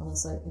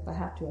 Unless if I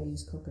have to, I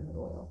use coconut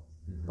oil.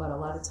 But a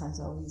lot of times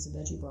I'll use a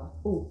veggie broth.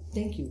 Oh,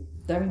 thank you.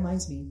 That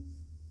reminds me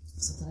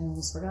something I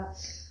almost forgot.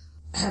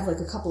 I have like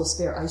a couple of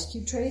spare ice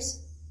cube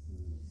trays.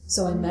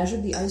 So I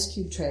measured the ice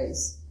cube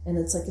trays and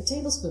it's like a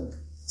tablespoon.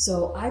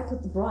 So I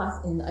put the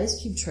broth in the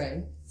ice cube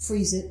tray,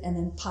 freeze it, and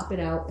then pop it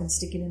out and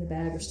stick it in a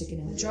bag or stick it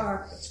in a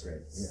jar. That's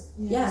great.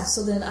 Yeah.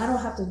 So then I don't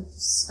have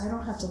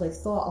to like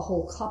thaw a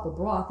whole cup of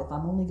broth. If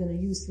I'm only going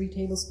to use 3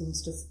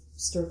 tablespoons to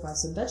stir fry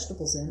some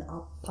vegetables in,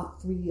 I'll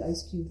pop 3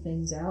 ice cube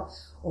things out,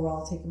 or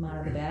I'll take them out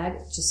of the bag,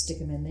 just stick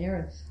them in there.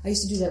 And I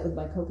used to do that with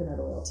my coconut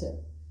oil too.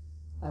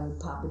 I would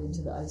pop it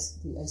into the ice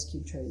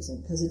cube trays,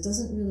 and because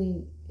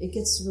it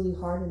gets really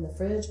hard in the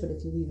fridge, but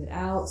if you leave it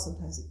out,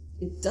 sometimes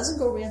it doesn't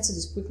go rancid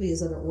as quickly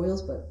as other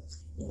oils, but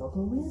it'll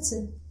go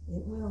rancid.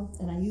 It will.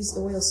 And I use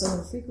the oil so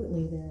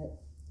infrequently that,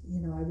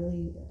 I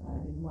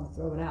didn't want to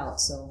throw it out,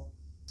 so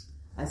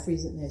I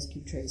freeze it in the ice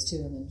cube trays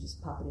too, and then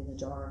just pop it in a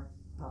jar,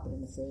 pop it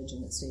in the fridge,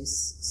 and it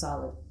stays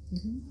solid.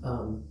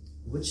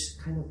 Which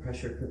kind of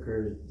pressure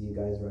cooker do you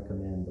guys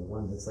recommend? The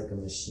one that's like a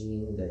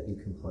machine that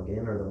you can plug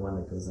in, or the one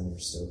that goes on your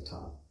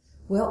stovetop?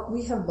 Well,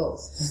 we have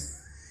both.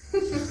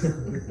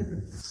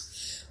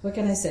 What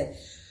can I say?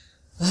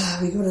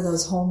 We go to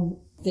those home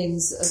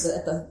things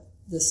at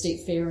the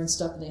state fair and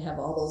stuff, and they have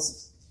all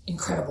those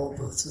incredible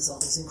booths with all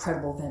these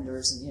incredible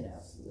vendors and,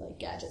 like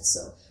gadgets.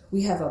 So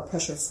we have a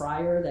pressure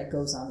fryer that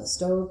goes on the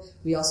stove.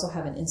 We also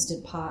have an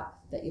Instant Pot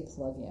that you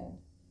plug in.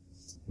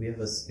 We have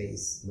a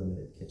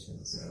space-limited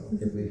kitchen, so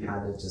if we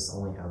had to just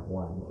only have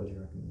one, what would you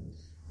recommend?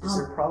 Is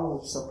there a problem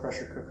with some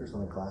pressure cookers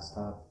on a glass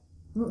top?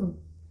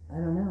 I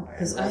don't know.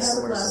 Because I have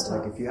a glass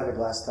top. Like if you have a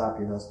glass top,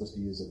 you're not supposed to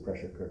use a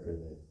pressure cooker.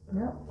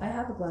 No, I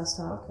have a glass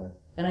top. Okay.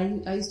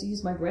 And I used to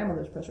use my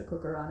grandmother's pressure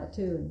cooker on it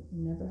too, and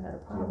never had a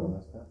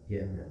problem.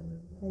 Yeah.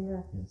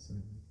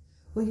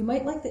 Well, you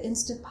might like the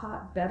Instant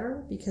Pot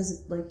better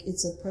because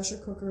it's a pressure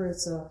cooker.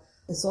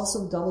 It's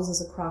also doubles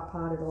as a crock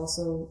pot. It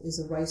also is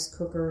a rice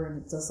cooker,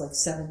 and it does like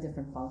 7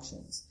 different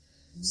functions.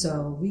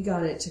 So we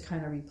got it to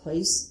kind of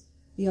replace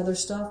the other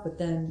stuff, but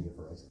then...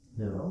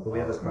 No, but we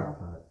have a crock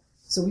pot.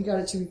 So we got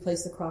it to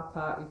replace the crock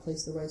pot,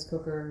 replace the rice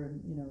cooker,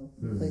 and,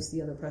 replace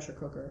the other pressure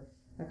cooker,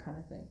 that kind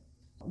of thing.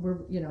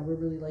 We're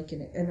really liking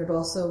it. And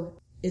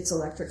it's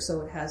electric,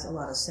 so it has a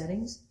lot of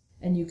settings.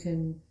 And you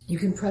can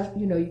press,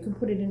 you can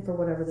put it in for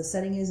whatever the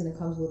setting is, and it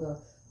comes with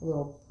a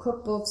little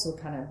cookbook, so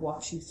it kind of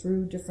walks you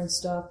through different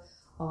stuff.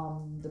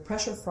 The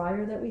pressure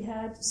fryer that we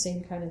had,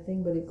 same kind of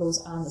thing, but it goes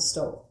on the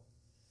stove.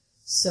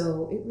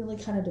 So it really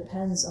kind of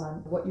depends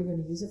on what you're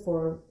going to use it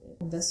for.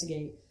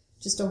 Investigate.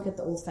 Just don't get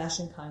the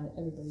old-fashioned kind that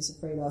everybody's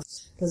afraid of,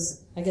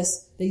 because I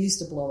guess they used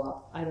to blow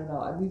up. I don't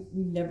know.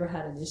 We never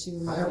had an issue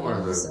in I have one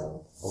of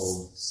the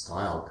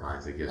old-style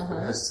kinds, I guess, but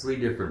it has 3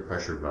 different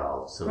pressure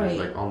valves, so there's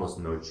like almost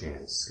no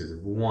chance, because if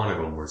one of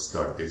them were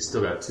stuck, they've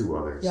still got 2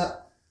 others.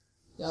 Yep.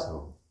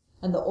 So.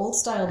 And the old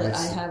style that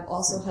I have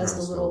also has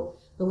the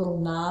little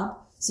knob.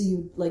 So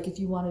if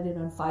you wanted it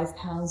on 5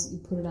 pounds, you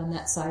put it on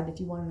that side. If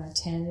you wanted it on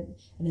 10,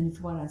 and then if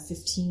you wanted it on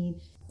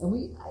 15,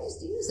 and I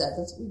used to use that.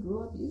 That's what we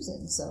grew up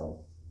using.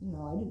 So,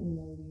 I didn't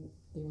know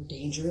they were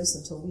dangerous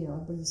until,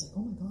 everybody was like,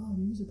 oh my God,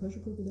 you use a pressure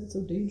cooker, that's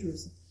so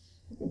dangerous.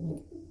 I'm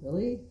like,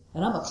 really?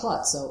 And I'm a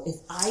klutz, so if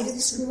I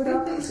didn't screw it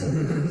up.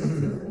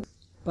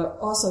 But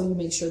also you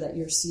make sure that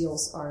your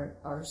seals are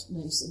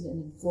nice, and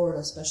in Florida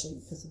especially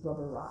because the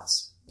rubber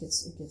rots.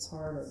 It gets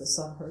hard or the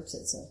sun hurts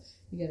it, so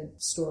you gotta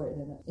store it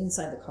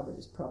inside the cupboard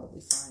is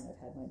probably fine. I've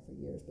had mine for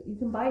years. But you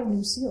can buy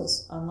new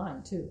seals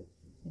online too.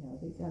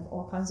 They have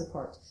all kinds of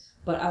parts.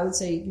 But I would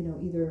say,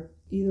 either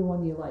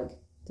one you like,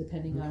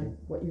 depending on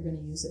what you're going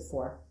to use it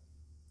for.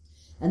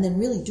 And then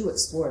really do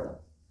explore them.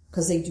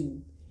 Because they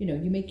do,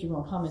 you make your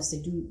own hummus,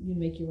 you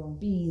make your own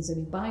beans. I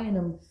mean, buying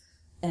them,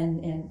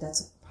 and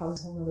that's probably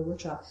a whole other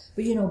workshop.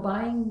 But,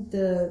 buying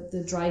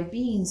the dried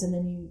beans, and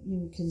then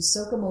you can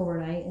soak them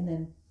overnight, and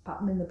then pop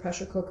them in the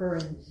pressure cooker,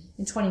 and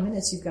in 20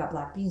 minutes you've got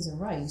black beans and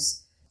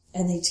rice.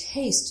 And they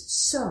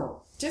taste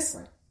so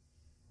different.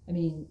 I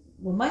mean,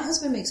 when my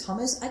husband makes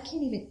hummus, I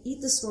can't even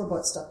eat the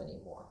store-bought stuff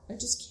anymore. I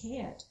just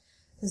can't.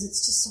 Because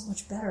it's just so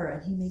much better.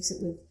 And he makes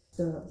it with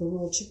the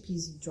little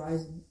chickpeas. He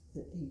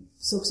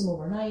soaks them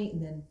overnight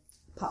and then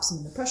pops them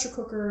in the pressure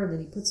cooker, and then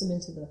he puts them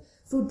into the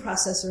food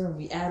processor, and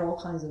we add all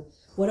kinds of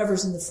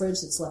whatever's in the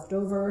fridge that's left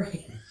over.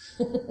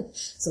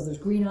 So there's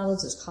green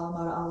olives, there's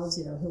Kalamata olives,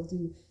 he'll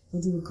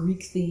do a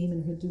Greek theme,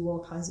 and he'll do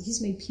all kinds of,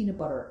 he's made peanut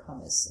butter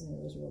hummus, and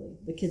it was really,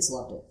 the kids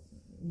loved it.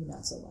 Me,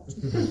 not so much.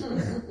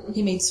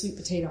 He made sweet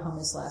potato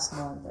hummus last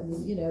month. I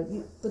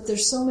mean, but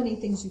there's so many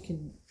things you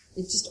can,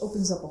 it just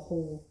opens up a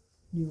whole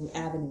new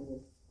avenue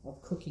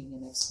of cooking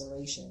and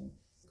exploration.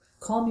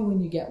 Call me when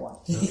you get one.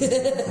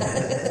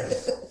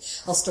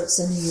 I'll start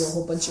sending you a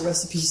whole bunch of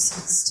recipes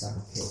and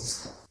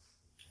stuff.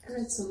 I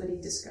read somebody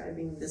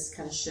describing this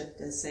kind of shift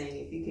as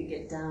saying if you could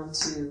get down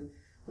to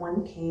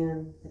 1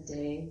 can a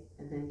day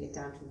and then get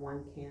down to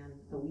 1 can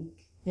a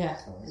week. Yeah.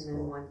 And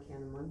then 1 can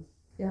a month.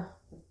 Yeah.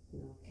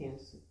 Canned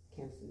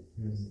food,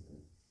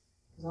 basically.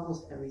 Because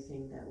almost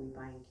everything that we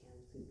buy in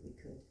canned food we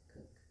could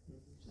cook.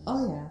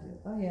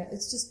 Oh yeah.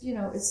 It's just,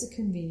 it's the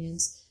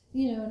convenience.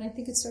 And I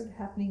think it started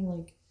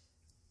happening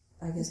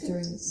I guess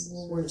during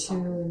World War II,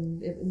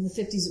 and in the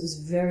 50s it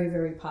was very,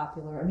 very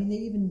popular. I mean, they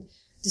even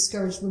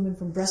discouraged women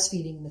from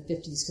breastfeeding in the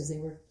 50s because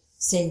they were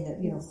saying that,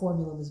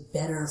 formula was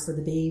better for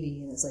the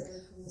baby. And it's like,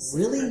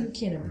 really? You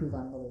can't improve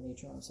on Mother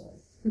Nature, I'm sorry.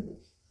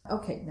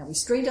 Okay, now we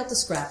strained out the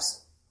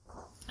scraps,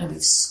 and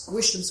we've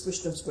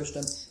squished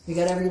them. We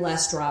got every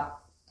last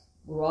drop.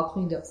 We're all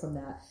cleaned up from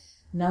that.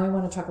 Now we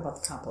want to talk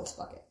about the compost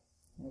bucket.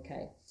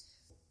 Okay?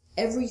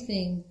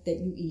 Everything that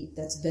you eat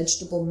that's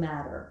vegetable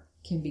matter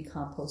can be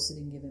composted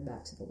and given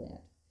back to the land.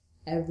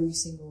 Every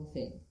single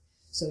thing.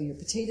 So your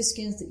potato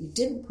skins that you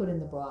didn't put in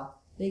the broth,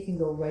 they can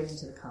go right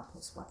into the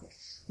compost bucket.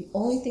 The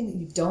only thing that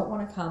you don't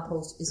want to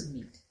compost is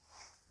meat.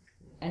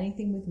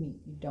 Anything with meat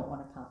you don't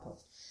want to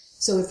compost.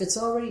 So if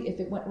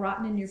it went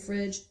rotten in your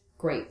fridge,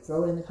 great,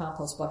 throw it in the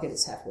compost bucket,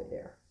 it's halfway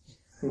there.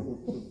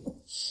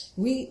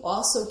 We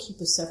also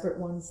keep a separate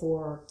one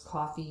for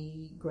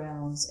coffee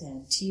grounds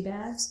and tea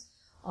bags,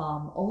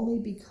 only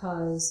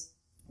because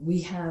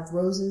we have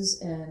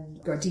roses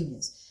and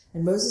gardenias.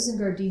 And roses and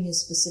gardenias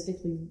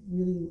specifically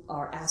really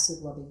are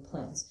acid-loving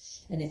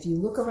plants. And if you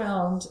look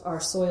around, our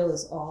soil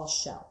is all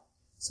shell.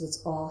 So it's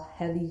all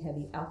heavy,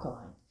 heavy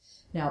alkaline.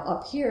 Now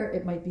up here,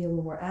 it might be a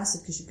little more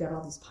acid because you've got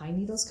all these pine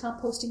needles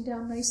composting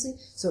down nicely.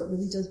 So it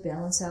really does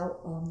balance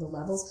out the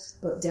levels.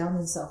 But down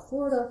in South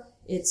Florida,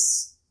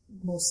 it's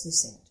mostly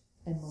sand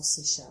and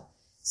mostly shell.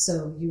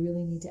 So you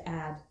really need to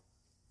add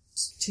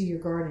to your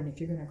garden. If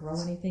you're going to grow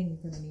anything,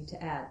 you're going to need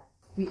to add.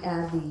 We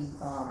add the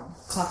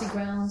coffee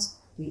grounds,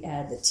 we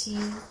add the tea,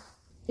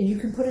 and you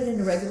can put it in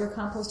a regular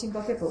composting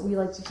bucket, but we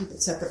like to keep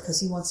it separate because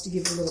he wants to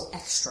give a little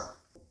extra.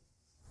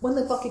 When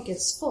the bucket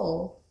gets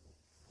full,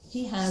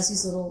 he has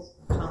these little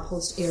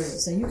compost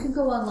areas. Now you can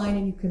go online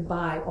and you can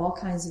buy all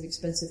kinds of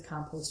expensive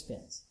compost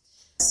bins.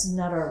 That's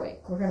not our way.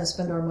 We're going to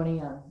spend our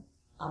money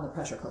on the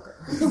pressure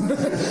cooker.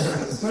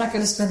 We're not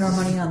going to spend our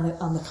money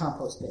on the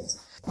compost bins.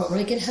 What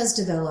Reagan has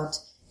developed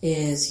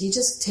is he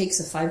just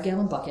takes a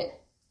 5-gallon bucket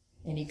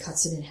and he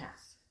cuts it in half.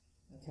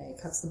 Okay,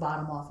 he cuts the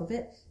bottom off of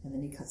it, and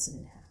then he cuts it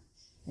in half.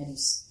 And he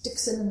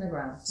sticks it in the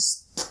ground,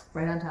 just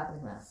right on top of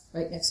the ground,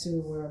 right next to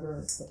wherever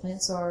the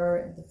plants are,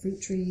 and the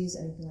fruit trees,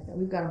 anything like that.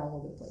 We've got them all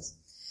over the place.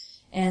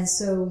 And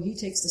so he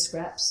takes the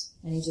scraps,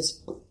 and he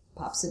just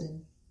pops it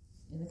in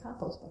the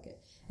compost bucket.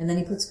 And then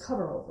he puts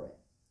cover over it.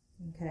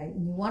 Okay,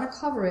 and you want to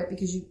cover it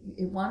because you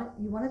want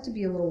it to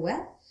be a little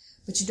wet,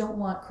 but you don't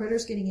want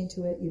critters getting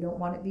into it. You don't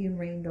want it being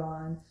rained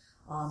on,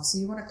 so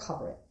you want to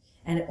cover it.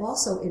 And it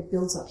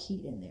builds up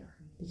heat in there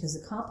because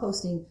the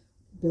composting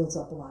builds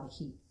up a lot of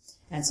heat.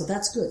 And so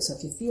that's good. So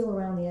if you feel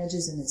around the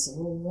edges and it's a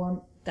little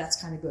warm,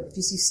 that's kind of good. If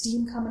you see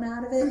steam coming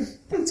out of it,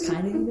 that's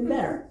kind of even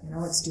better.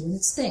 It's doing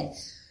its thing.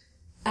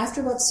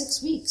 After about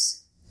 6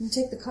 weeks, you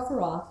take the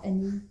cover off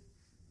and you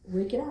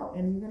rake it out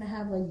and you're going to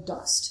have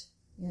dust.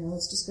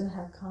 It's just going to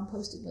have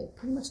composted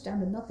pretty much down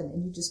to nothing,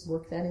 and you just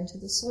work that into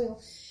the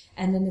soil.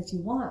 And then if you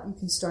want, you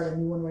can start a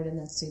new one right in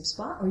that same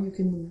spot, or you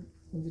can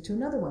move it to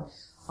another one.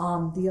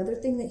 The other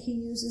thing that he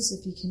uses,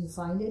 if he can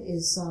find it,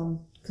 is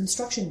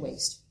construction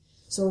waste.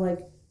 So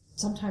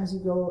sometimes you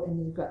go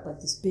and you've got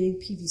this big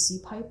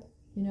PVC pipe,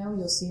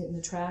 you'll see it in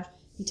the trash.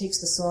 He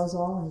takes the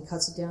Sawzall and he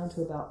cuts it down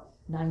to about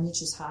 9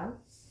 inches high,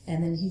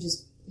 and then he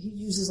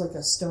uses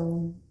a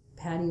stone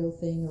patio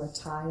thing or a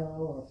tile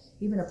or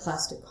even a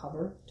plastic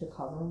cover to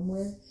cover them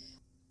with,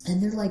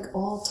 and they're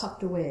all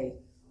tucked away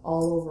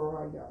all over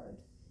our yard,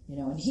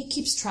 and he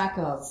keeps track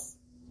of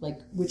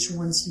which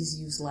ones he's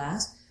used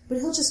last. But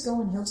he'll just go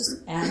and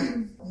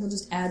he'll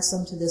just add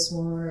some to this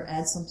one or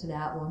add some to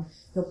that one.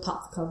 He'll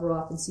pop the cover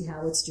off and see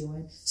how it's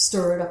doing,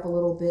 stir it up a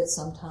little bit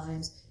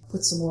sometimes,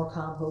 put some more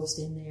compost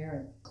in there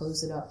and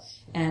close it up.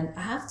 And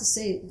I have to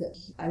say that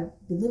I've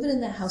been living in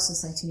that house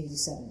since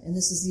 1987. And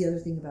this is the other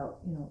thing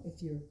about,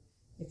 if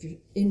you're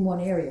in one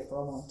area for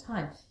a long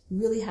time, you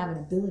really have an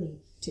ability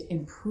to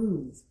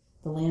improve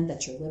the land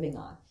that you're living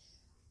on.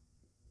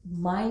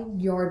 my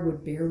yard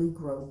would barely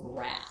grow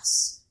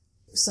grass.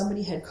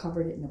 Somebody had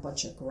covered it in a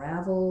bunch of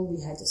gravel.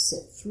 We had to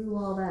sift through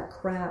all that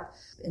crap.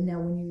 And now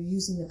when you're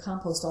using the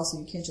compost also,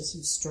 you can't just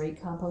use straight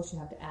compost. You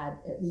have to add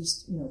at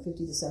least,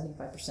 50 to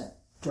 75%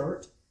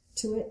 dirt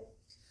to it.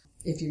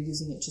 If you're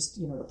using it just,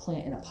 to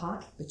plant in a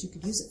pot, but you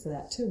could use it for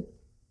that too.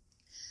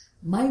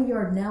 My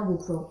yard now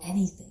will grow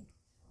anything.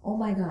 Oh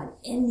my God,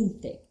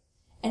 anything.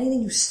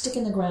 Anything you stick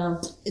in the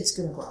ground, it's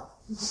going to grow.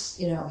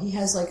 He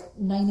has like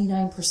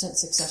 99%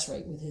 success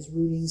rate with his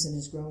rootings and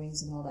his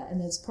growings and all that.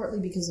 And it's partly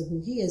because of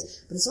who he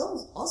is, but it's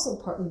also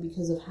partly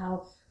because of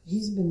how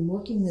he's been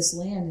working this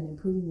land and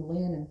improving the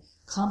land and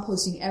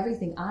composting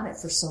everything on it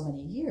for so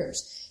many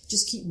years.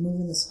 Just keep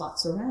moving the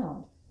spots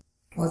around.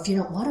 Or if you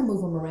don't want to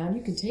move them around,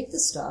 you can take the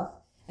stuff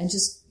and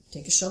just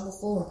take a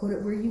shovelful and put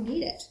it where you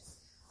need it.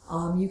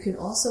 You can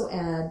also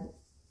add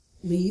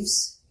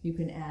leaves. You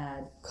can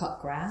add cut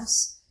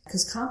grass.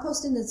 Because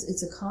composting,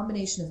 it's a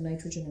combination of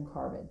nitrogen and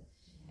carbon.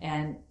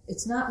 And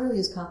it's not really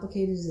as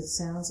complicated as it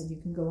sounds, and you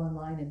can go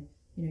online and,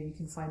 you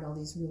can find all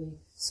these really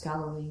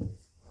scholarly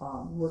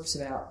works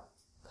about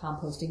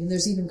composting. And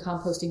there's even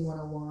Composting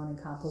 101 and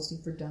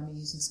Composting for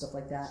Dummies and stuff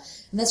like that.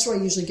 And that's where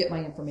I usually get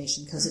my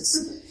information, because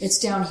it's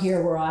down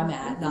here where I'm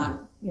at,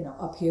 not,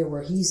 up here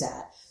where he's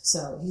at.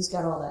 So he's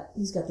got all that,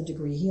 he's got the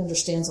degree, he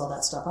understands all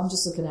that stuff. I'm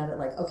just looking at it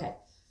like, okay,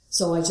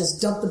 so I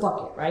just dump the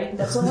bucket, right?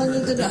 That's all I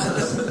need to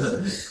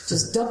know.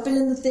 Just dump it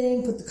in the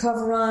thing, put the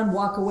cover on,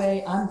 walk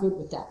away. I'm good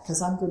with that,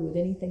 because I'm good with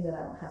anything that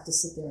I don't have to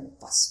sit there and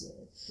fuss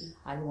with.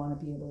 I want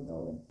to be able to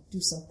go and do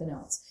something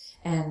else.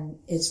 And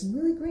it's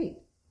really great.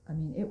 I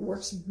mean, it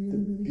works really,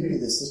 really good. The beauty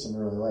of this system I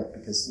really like,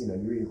 because, you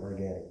read an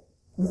organic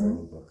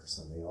gardening book or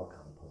something, they all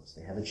compost.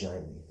 They have a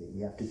giant leaf that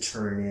you have to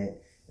turn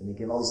it, and they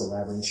give all these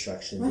elaborate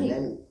instructions. Right. And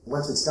then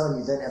once it's done,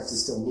 you then have to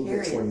still move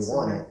it to where you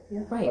want it.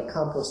 Yeah. Right. But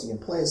composting in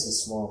place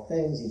is small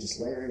things. You just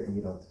layer it, and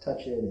you don't have to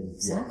touch it, and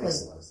Exactly. it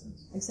makes a lot of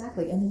sense.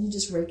 Exactly. And then you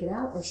just rake it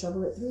out or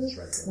shovel it through,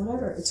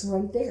 whatever. It's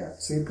right there.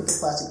 So you put the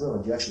plastic lid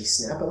on. Do you actually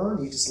snap it on, or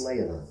do you just lay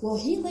it on? Well,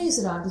 he lays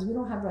it on because we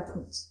don't have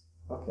raccoons.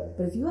 Okay.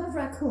 But if you have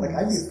raccoons... Like,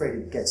 I'd be afraid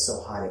it gets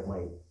so hot it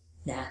might...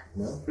 Nah.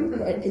 No?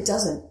 It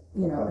doesn't,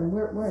 and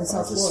we're in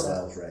South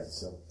Florida. Smells right,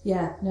 so.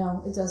 Yeah,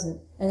 no, it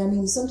doesn't. And I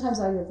mean, sometimes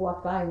I have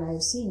walked by and I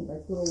have seen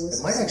like little wisps.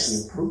 It might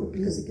actually improve it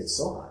because it gets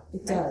so hot.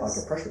 It does.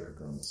 Like a pressure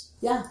cooker almost.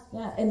 Yeah,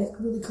 and it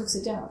really cooks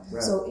it down.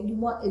 Right. So you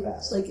want it,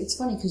 like, it's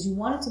funny because you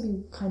want it to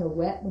be kind of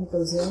wet when it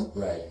goes in.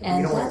 Right.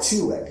 And you don't want it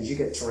too wet because you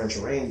get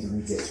torrential rains and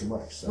you get too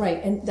much. So.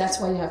 Right, and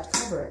that's why you have to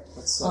cover it.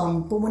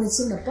 But when it's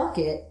in the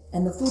bucket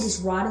and the food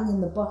is rotting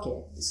in the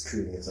bucket, it's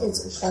creating its own.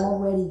 It's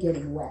already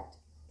getting wet.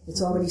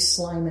 It's already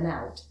sliming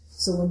out.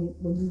 So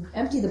when you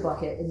empty the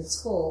bucket and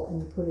it's full and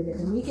you put it in,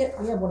 and we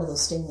have one of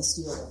those stainless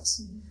steel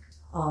ones.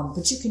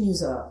 But you can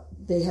use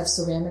they have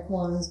ceramic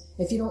ones.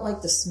 If you don't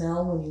like the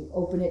smell when you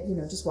open it,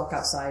 just walk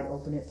outside,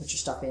 open it, put your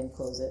stuff in,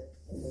 close it,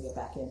 and then get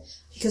back in.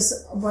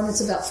 Because when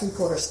it's about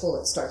 3/4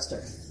 full, it starts to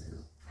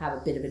have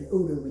a bit of an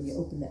odor when you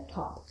open that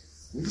top.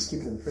 You just keep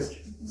it in the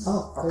fridge.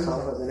 Oh, or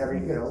compost it every,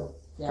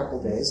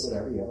 couple days,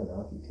 whatever, you have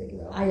enough, you take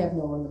it out. I have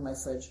no room in my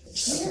fridge.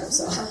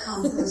 Our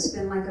compost has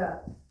been like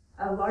a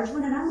large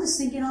one, and I was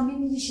thinking,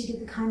 maybe we should get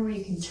the kind where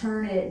you can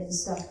turn it and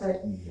stuff,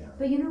 but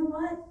you know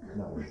what?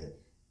 Not worth it.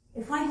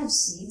 If I have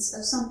seeds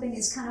of something,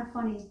 it's kind of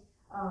funny.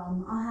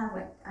 I'll have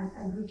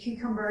I grew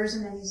cucumbers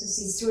and then use the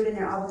seeds, threw it in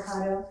there,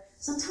 avocado.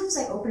 Sometimes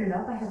I open it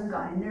up, I haven't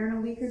gotten in there in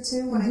a week or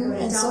two when I go to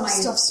and dump some my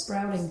stuff's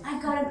sprouting.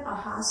 I got a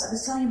Haas. I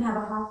was telling him I have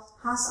a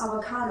Haas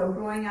avocado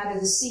growing out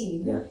of the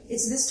seed. Yeah.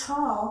 It's this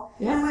tall.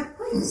 Yeah. And I'm like,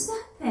 what is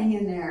that thing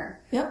in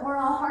there? Yep. Or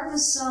I'll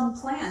harvest some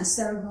plants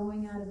that are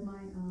growing out of my...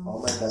 All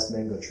my best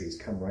mango trees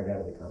come right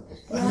out of the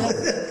compost.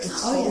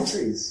 Yeah.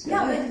 Trees.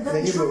 Yeah, but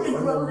trying to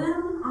grow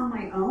them on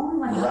my own,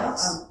 like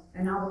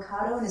an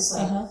avocado, and it's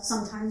like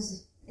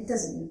sometimes it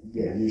doesn't.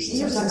 Yeah, usually.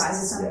 It usually dies at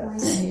some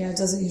point. Yeah, it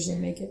doesn't usually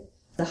make it.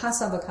 The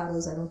Haas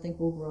avocados, I don't think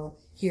will grow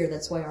here.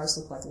 That's why ours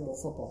look like little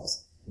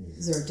footballs.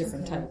 They're a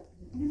different type.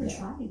 I never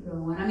tried to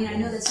grow one. I mean, I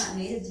know that's not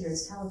native here.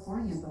 It's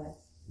California, but...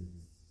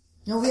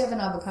 No, we have an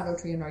avocado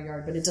tree in our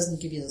yard, but it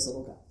doesn't give you those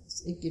little guys.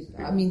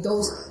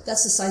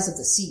 That's the size of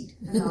the seed.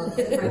 I know. My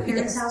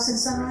parents' house in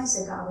Sunrise,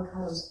 they got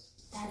avocados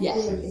that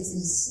big. It's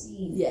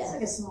insane. Yeah. It's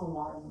like a small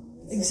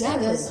watermelon.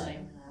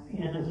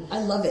 Exactly. I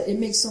love it. It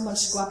makes so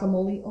much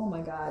guacamole. Oh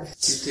my God.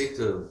 Do you take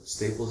the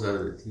staples out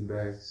of the tea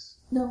bags?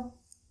 No.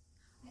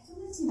 I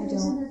thought my tea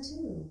bags in there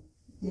too.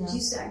 Did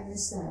you say, I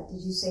missed that.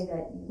 Did you say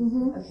that?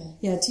 Okay.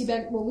 Yeah, tea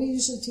bag. Well, we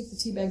usually take the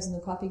tea bags and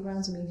the coffee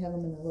grounds and we have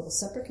them in a little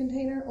separate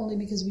container, only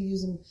because we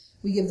use them,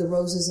 we give the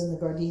roses and the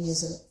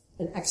gardenias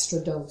an extra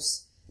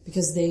dose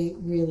because they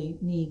really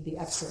need the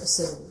extra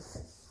acidity.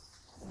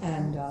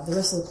 And the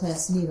rest of the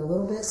plants need a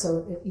little bit,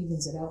 so it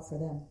evens it out for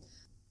them.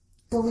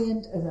 Before we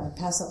end, and I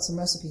pass out some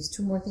recipes,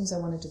 2 more things I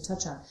wanted to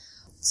touch on.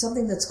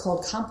 Something that's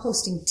called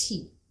composting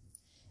tea.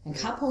 And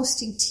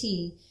composting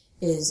tea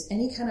is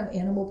any kind of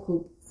animal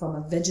poop from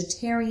a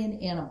vegetarian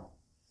animal.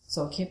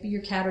 So it can't be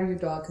your cat or your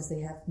dog because they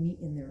have meat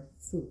in their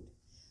food.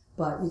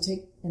 But you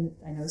take, and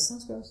I know this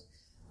sounds gross,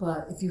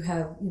 But if you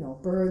have,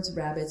 birds,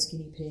 rabbits,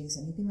 guinea pigs,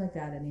 anything like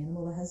that, an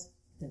animal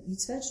that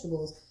eats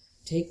vegetables,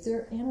 take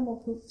their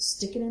animal poop,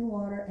 stick it in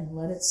water, and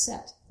let it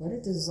set. Let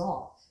it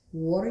dissolve.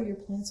 Water your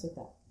plants with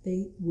that.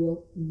 They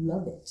will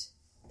love it.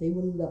 They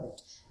will love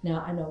it.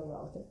 Now, I know you're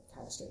all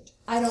kind of strange.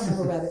 I don't have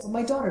a rabbit, but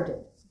my daughter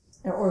did.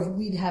 Or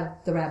we'd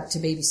have the rabbit to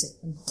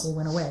babysit, and they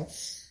went away.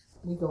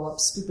 We go up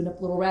scooping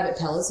up little rabbit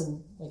pellets,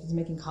 and like it's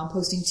making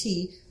composting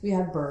tea. We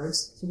have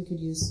birds, so we could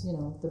use,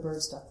 the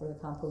bird stuff for the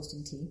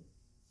composting tea.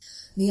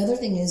 The other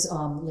thing is,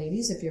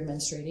 ladies, if you're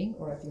menstruating,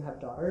 or if you have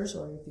daughters,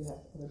 or if you have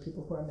other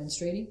people who are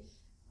menstruating,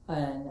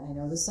 and I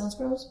know this sounds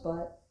gross,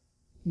 but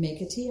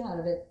make a tea out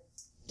of it.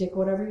 Stick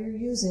whatever you're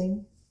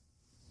using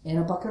in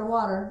a bucket of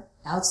water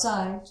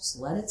outside. Just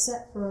let it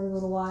set for a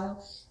little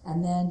while,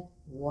 and then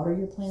water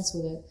your plants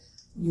with it.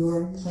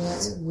 Your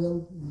plants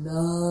will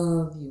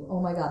love you. Oh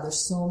my God,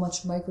 there's so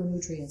much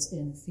micronutrients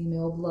in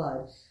female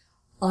blood.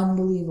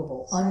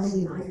 Unbelievable.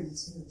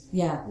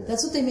 Yeah,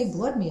 that's what they make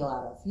blood meal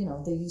out of.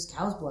 They use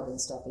cow's blood and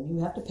stuff, and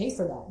you have to pay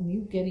for that, and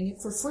you're getting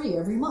it for free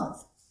every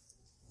month.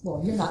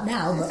 Well, you're not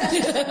now, but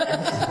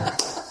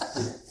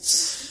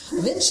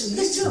eventually.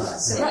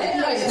 Right.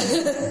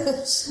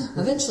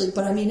 Eventually,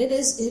 but I mean, it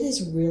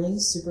is really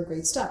super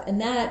great stuff,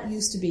 and that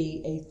used to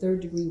be a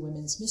third-degree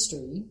women's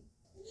mystery,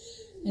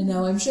 and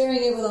now I'm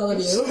sharing it with all of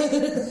you.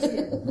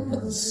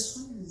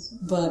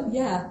 But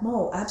yeah,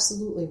 no,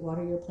 absolutely,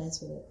 water your plants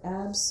with it.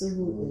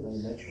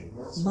 Absolutely.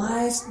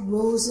 My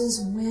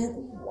roses went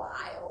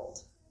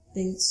wild.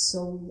 They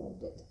so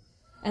loved it.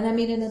 And I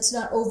mean, and it's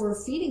not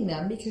overfeeding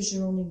them because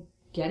you're only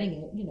getting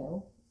it,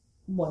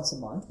 once a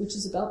month, which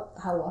is about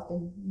how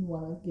often you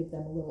want to give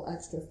them a little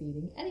extra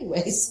feeding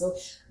anyway. So,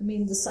 I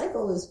mean, the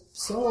cycle is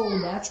so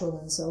natural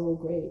and so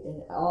great,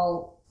 and it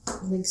all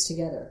links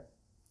together.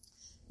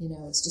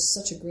 It's just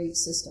such a great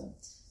system.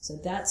 So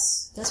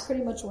that's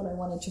pretty much what I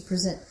wanted to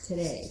present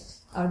today.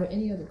 Are there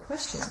any other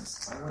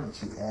questions? I wanted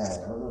to add,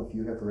 I don't know if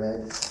you have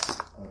read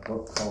a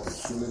book called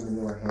The Human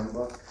Manure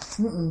Handbook.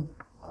 Mm-mm.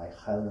 I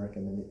highly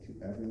recommend it to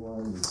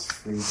everyone. It's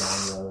free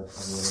download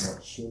on the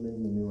internet. Human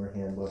Manure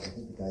Handbook. I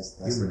think the guy's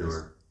last name is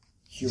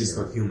Just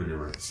called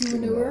Humanure.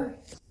 Humanure?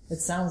 It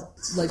sounds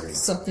like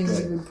something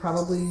you would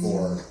probably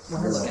want to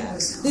look at.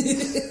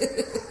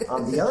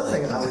 The other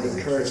thing I would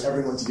encourage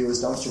everyone to do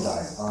is dumpster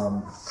dive.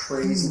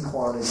 Crazy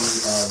quantity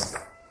of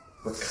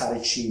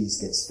ricotta cheese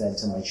gets fed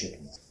to my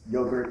chickens.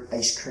 Yogurt,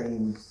 ice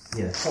cream,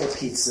 whole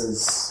pizzas.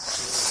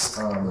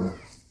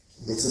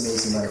 It's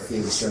amazing amount of food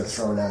you start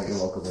throwing out at your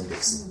local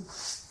Winn-Dixie.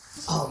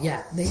 Oh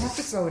yeah, they have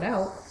to throw it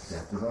out. They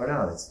have to throw it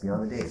out. It's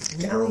beyond the date.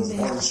 Really, they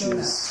have to throw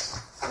it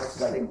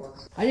out.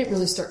 I didn't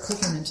really start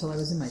cooking until I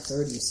was in my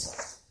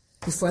 30s.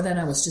 Before then,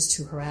 I was just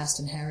too harassed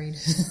and harried,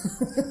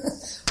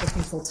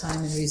 working full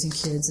time and raising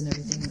kids and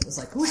everything. It was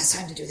like, who has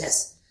time to do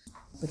this?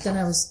 But then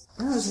I was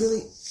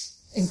really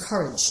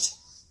encouraged,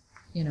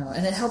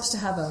 and it helps to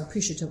have an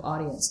appreciative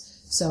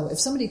audience. So if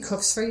somebody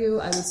cooks for you,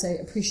 I would say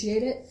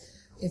appreciate it.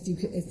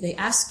 If they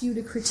ask you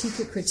to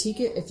critique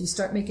it. If you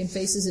start making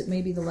faces, it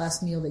may be the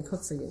last meal they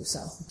cook for you. So,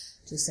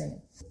 just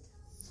saying.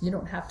 You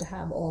don't have to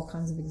have all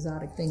kinds of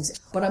exotic things.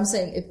 But I'm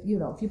saying, if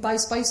you buy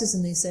spices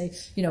and they say,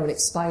 it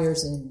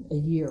expires in a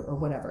year or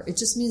whatever, it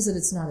just means that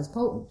it's not as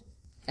potent.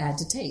 Add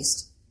to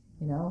taste.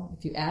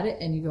 If you add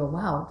it and you go,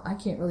 wow, I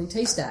can't really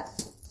taste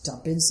that,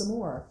 dump in some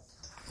more.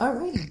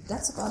 Alrighty,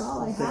 that's about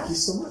all I have. Thank you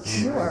so much.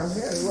 You are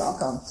very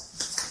welcome.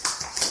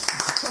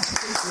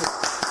 Thank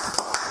you.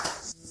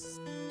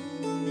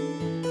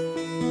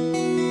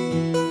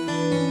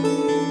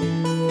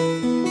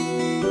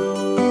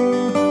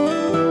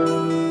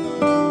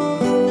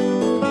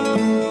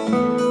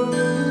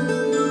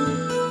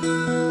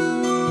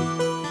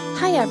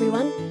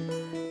 Everyone.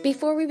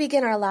 Before we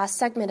begin our last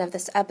segment of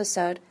this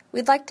episode,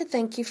 we'd like to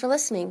thank you for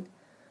listening.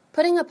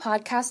 Putting a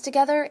podcast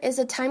together is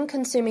a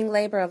time-consuming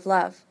labor of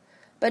love,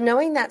 but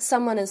knowing that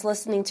someone is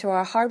listening to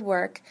our hard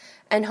work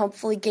and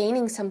hopefully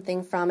gaining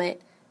something from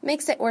it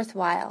makes it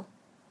worthwhile.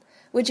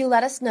 Would you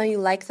let us know you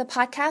like the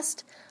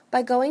podcast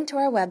by going to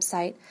our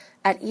website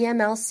at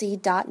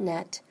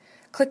emlc.net,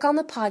 click on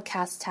the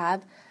podcast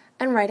tab,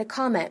 and write a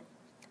comment.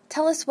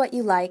 Tell us what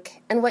you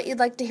like and what you'd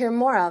like to hear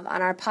more of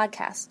on our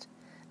podcast.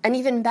 And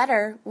even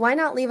better, why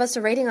not leave us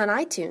a rating on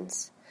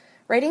iTunes?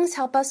 Ratings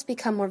help us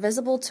become more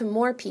visible to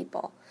more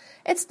people.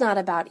 It's not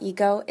about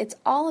ego, it's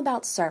all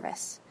about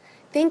service.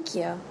 Thank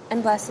you,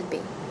 and blessed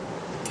be.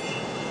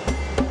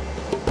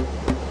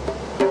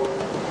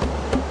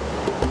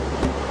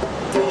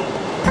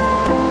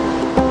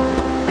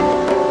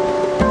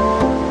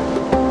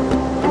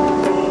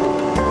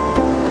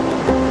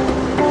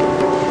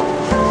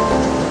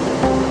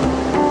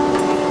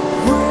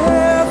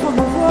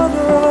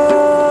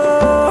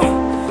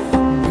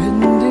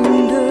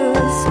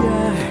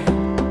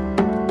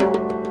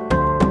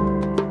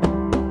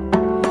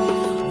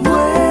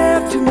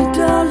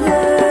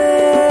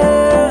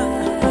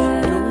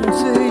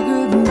 Say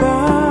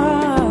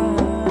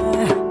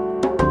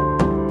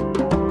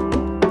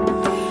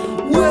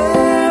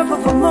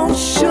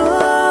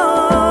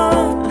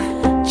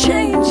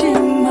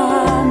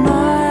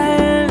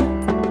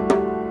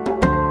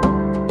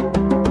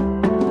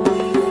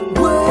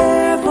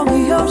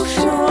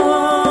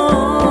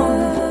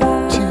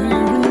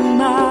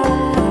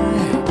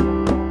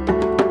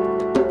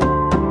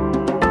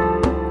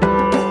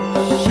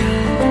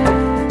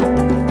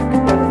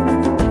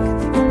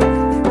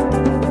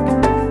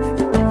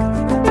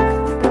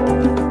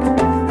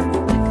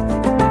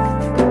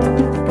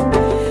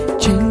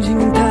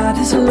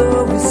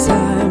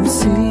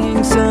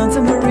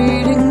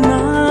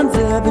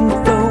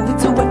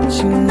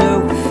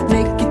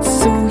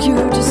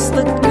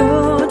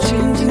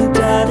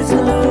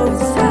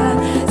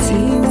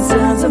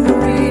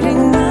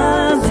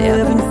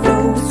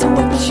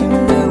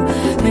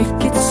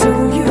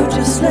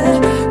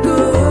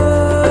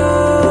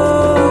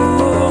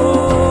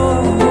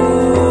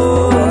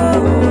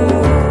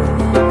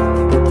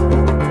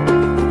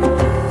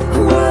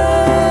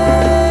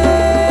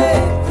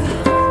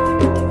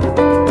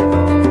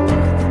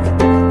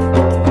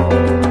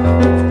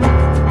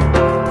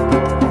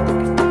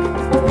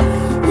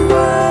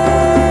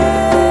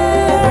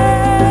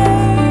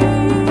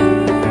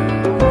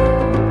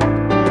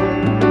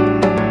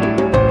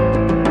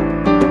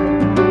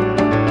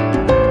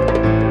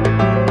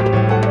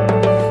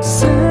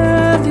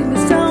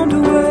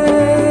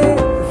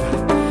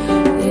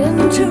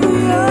to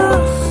your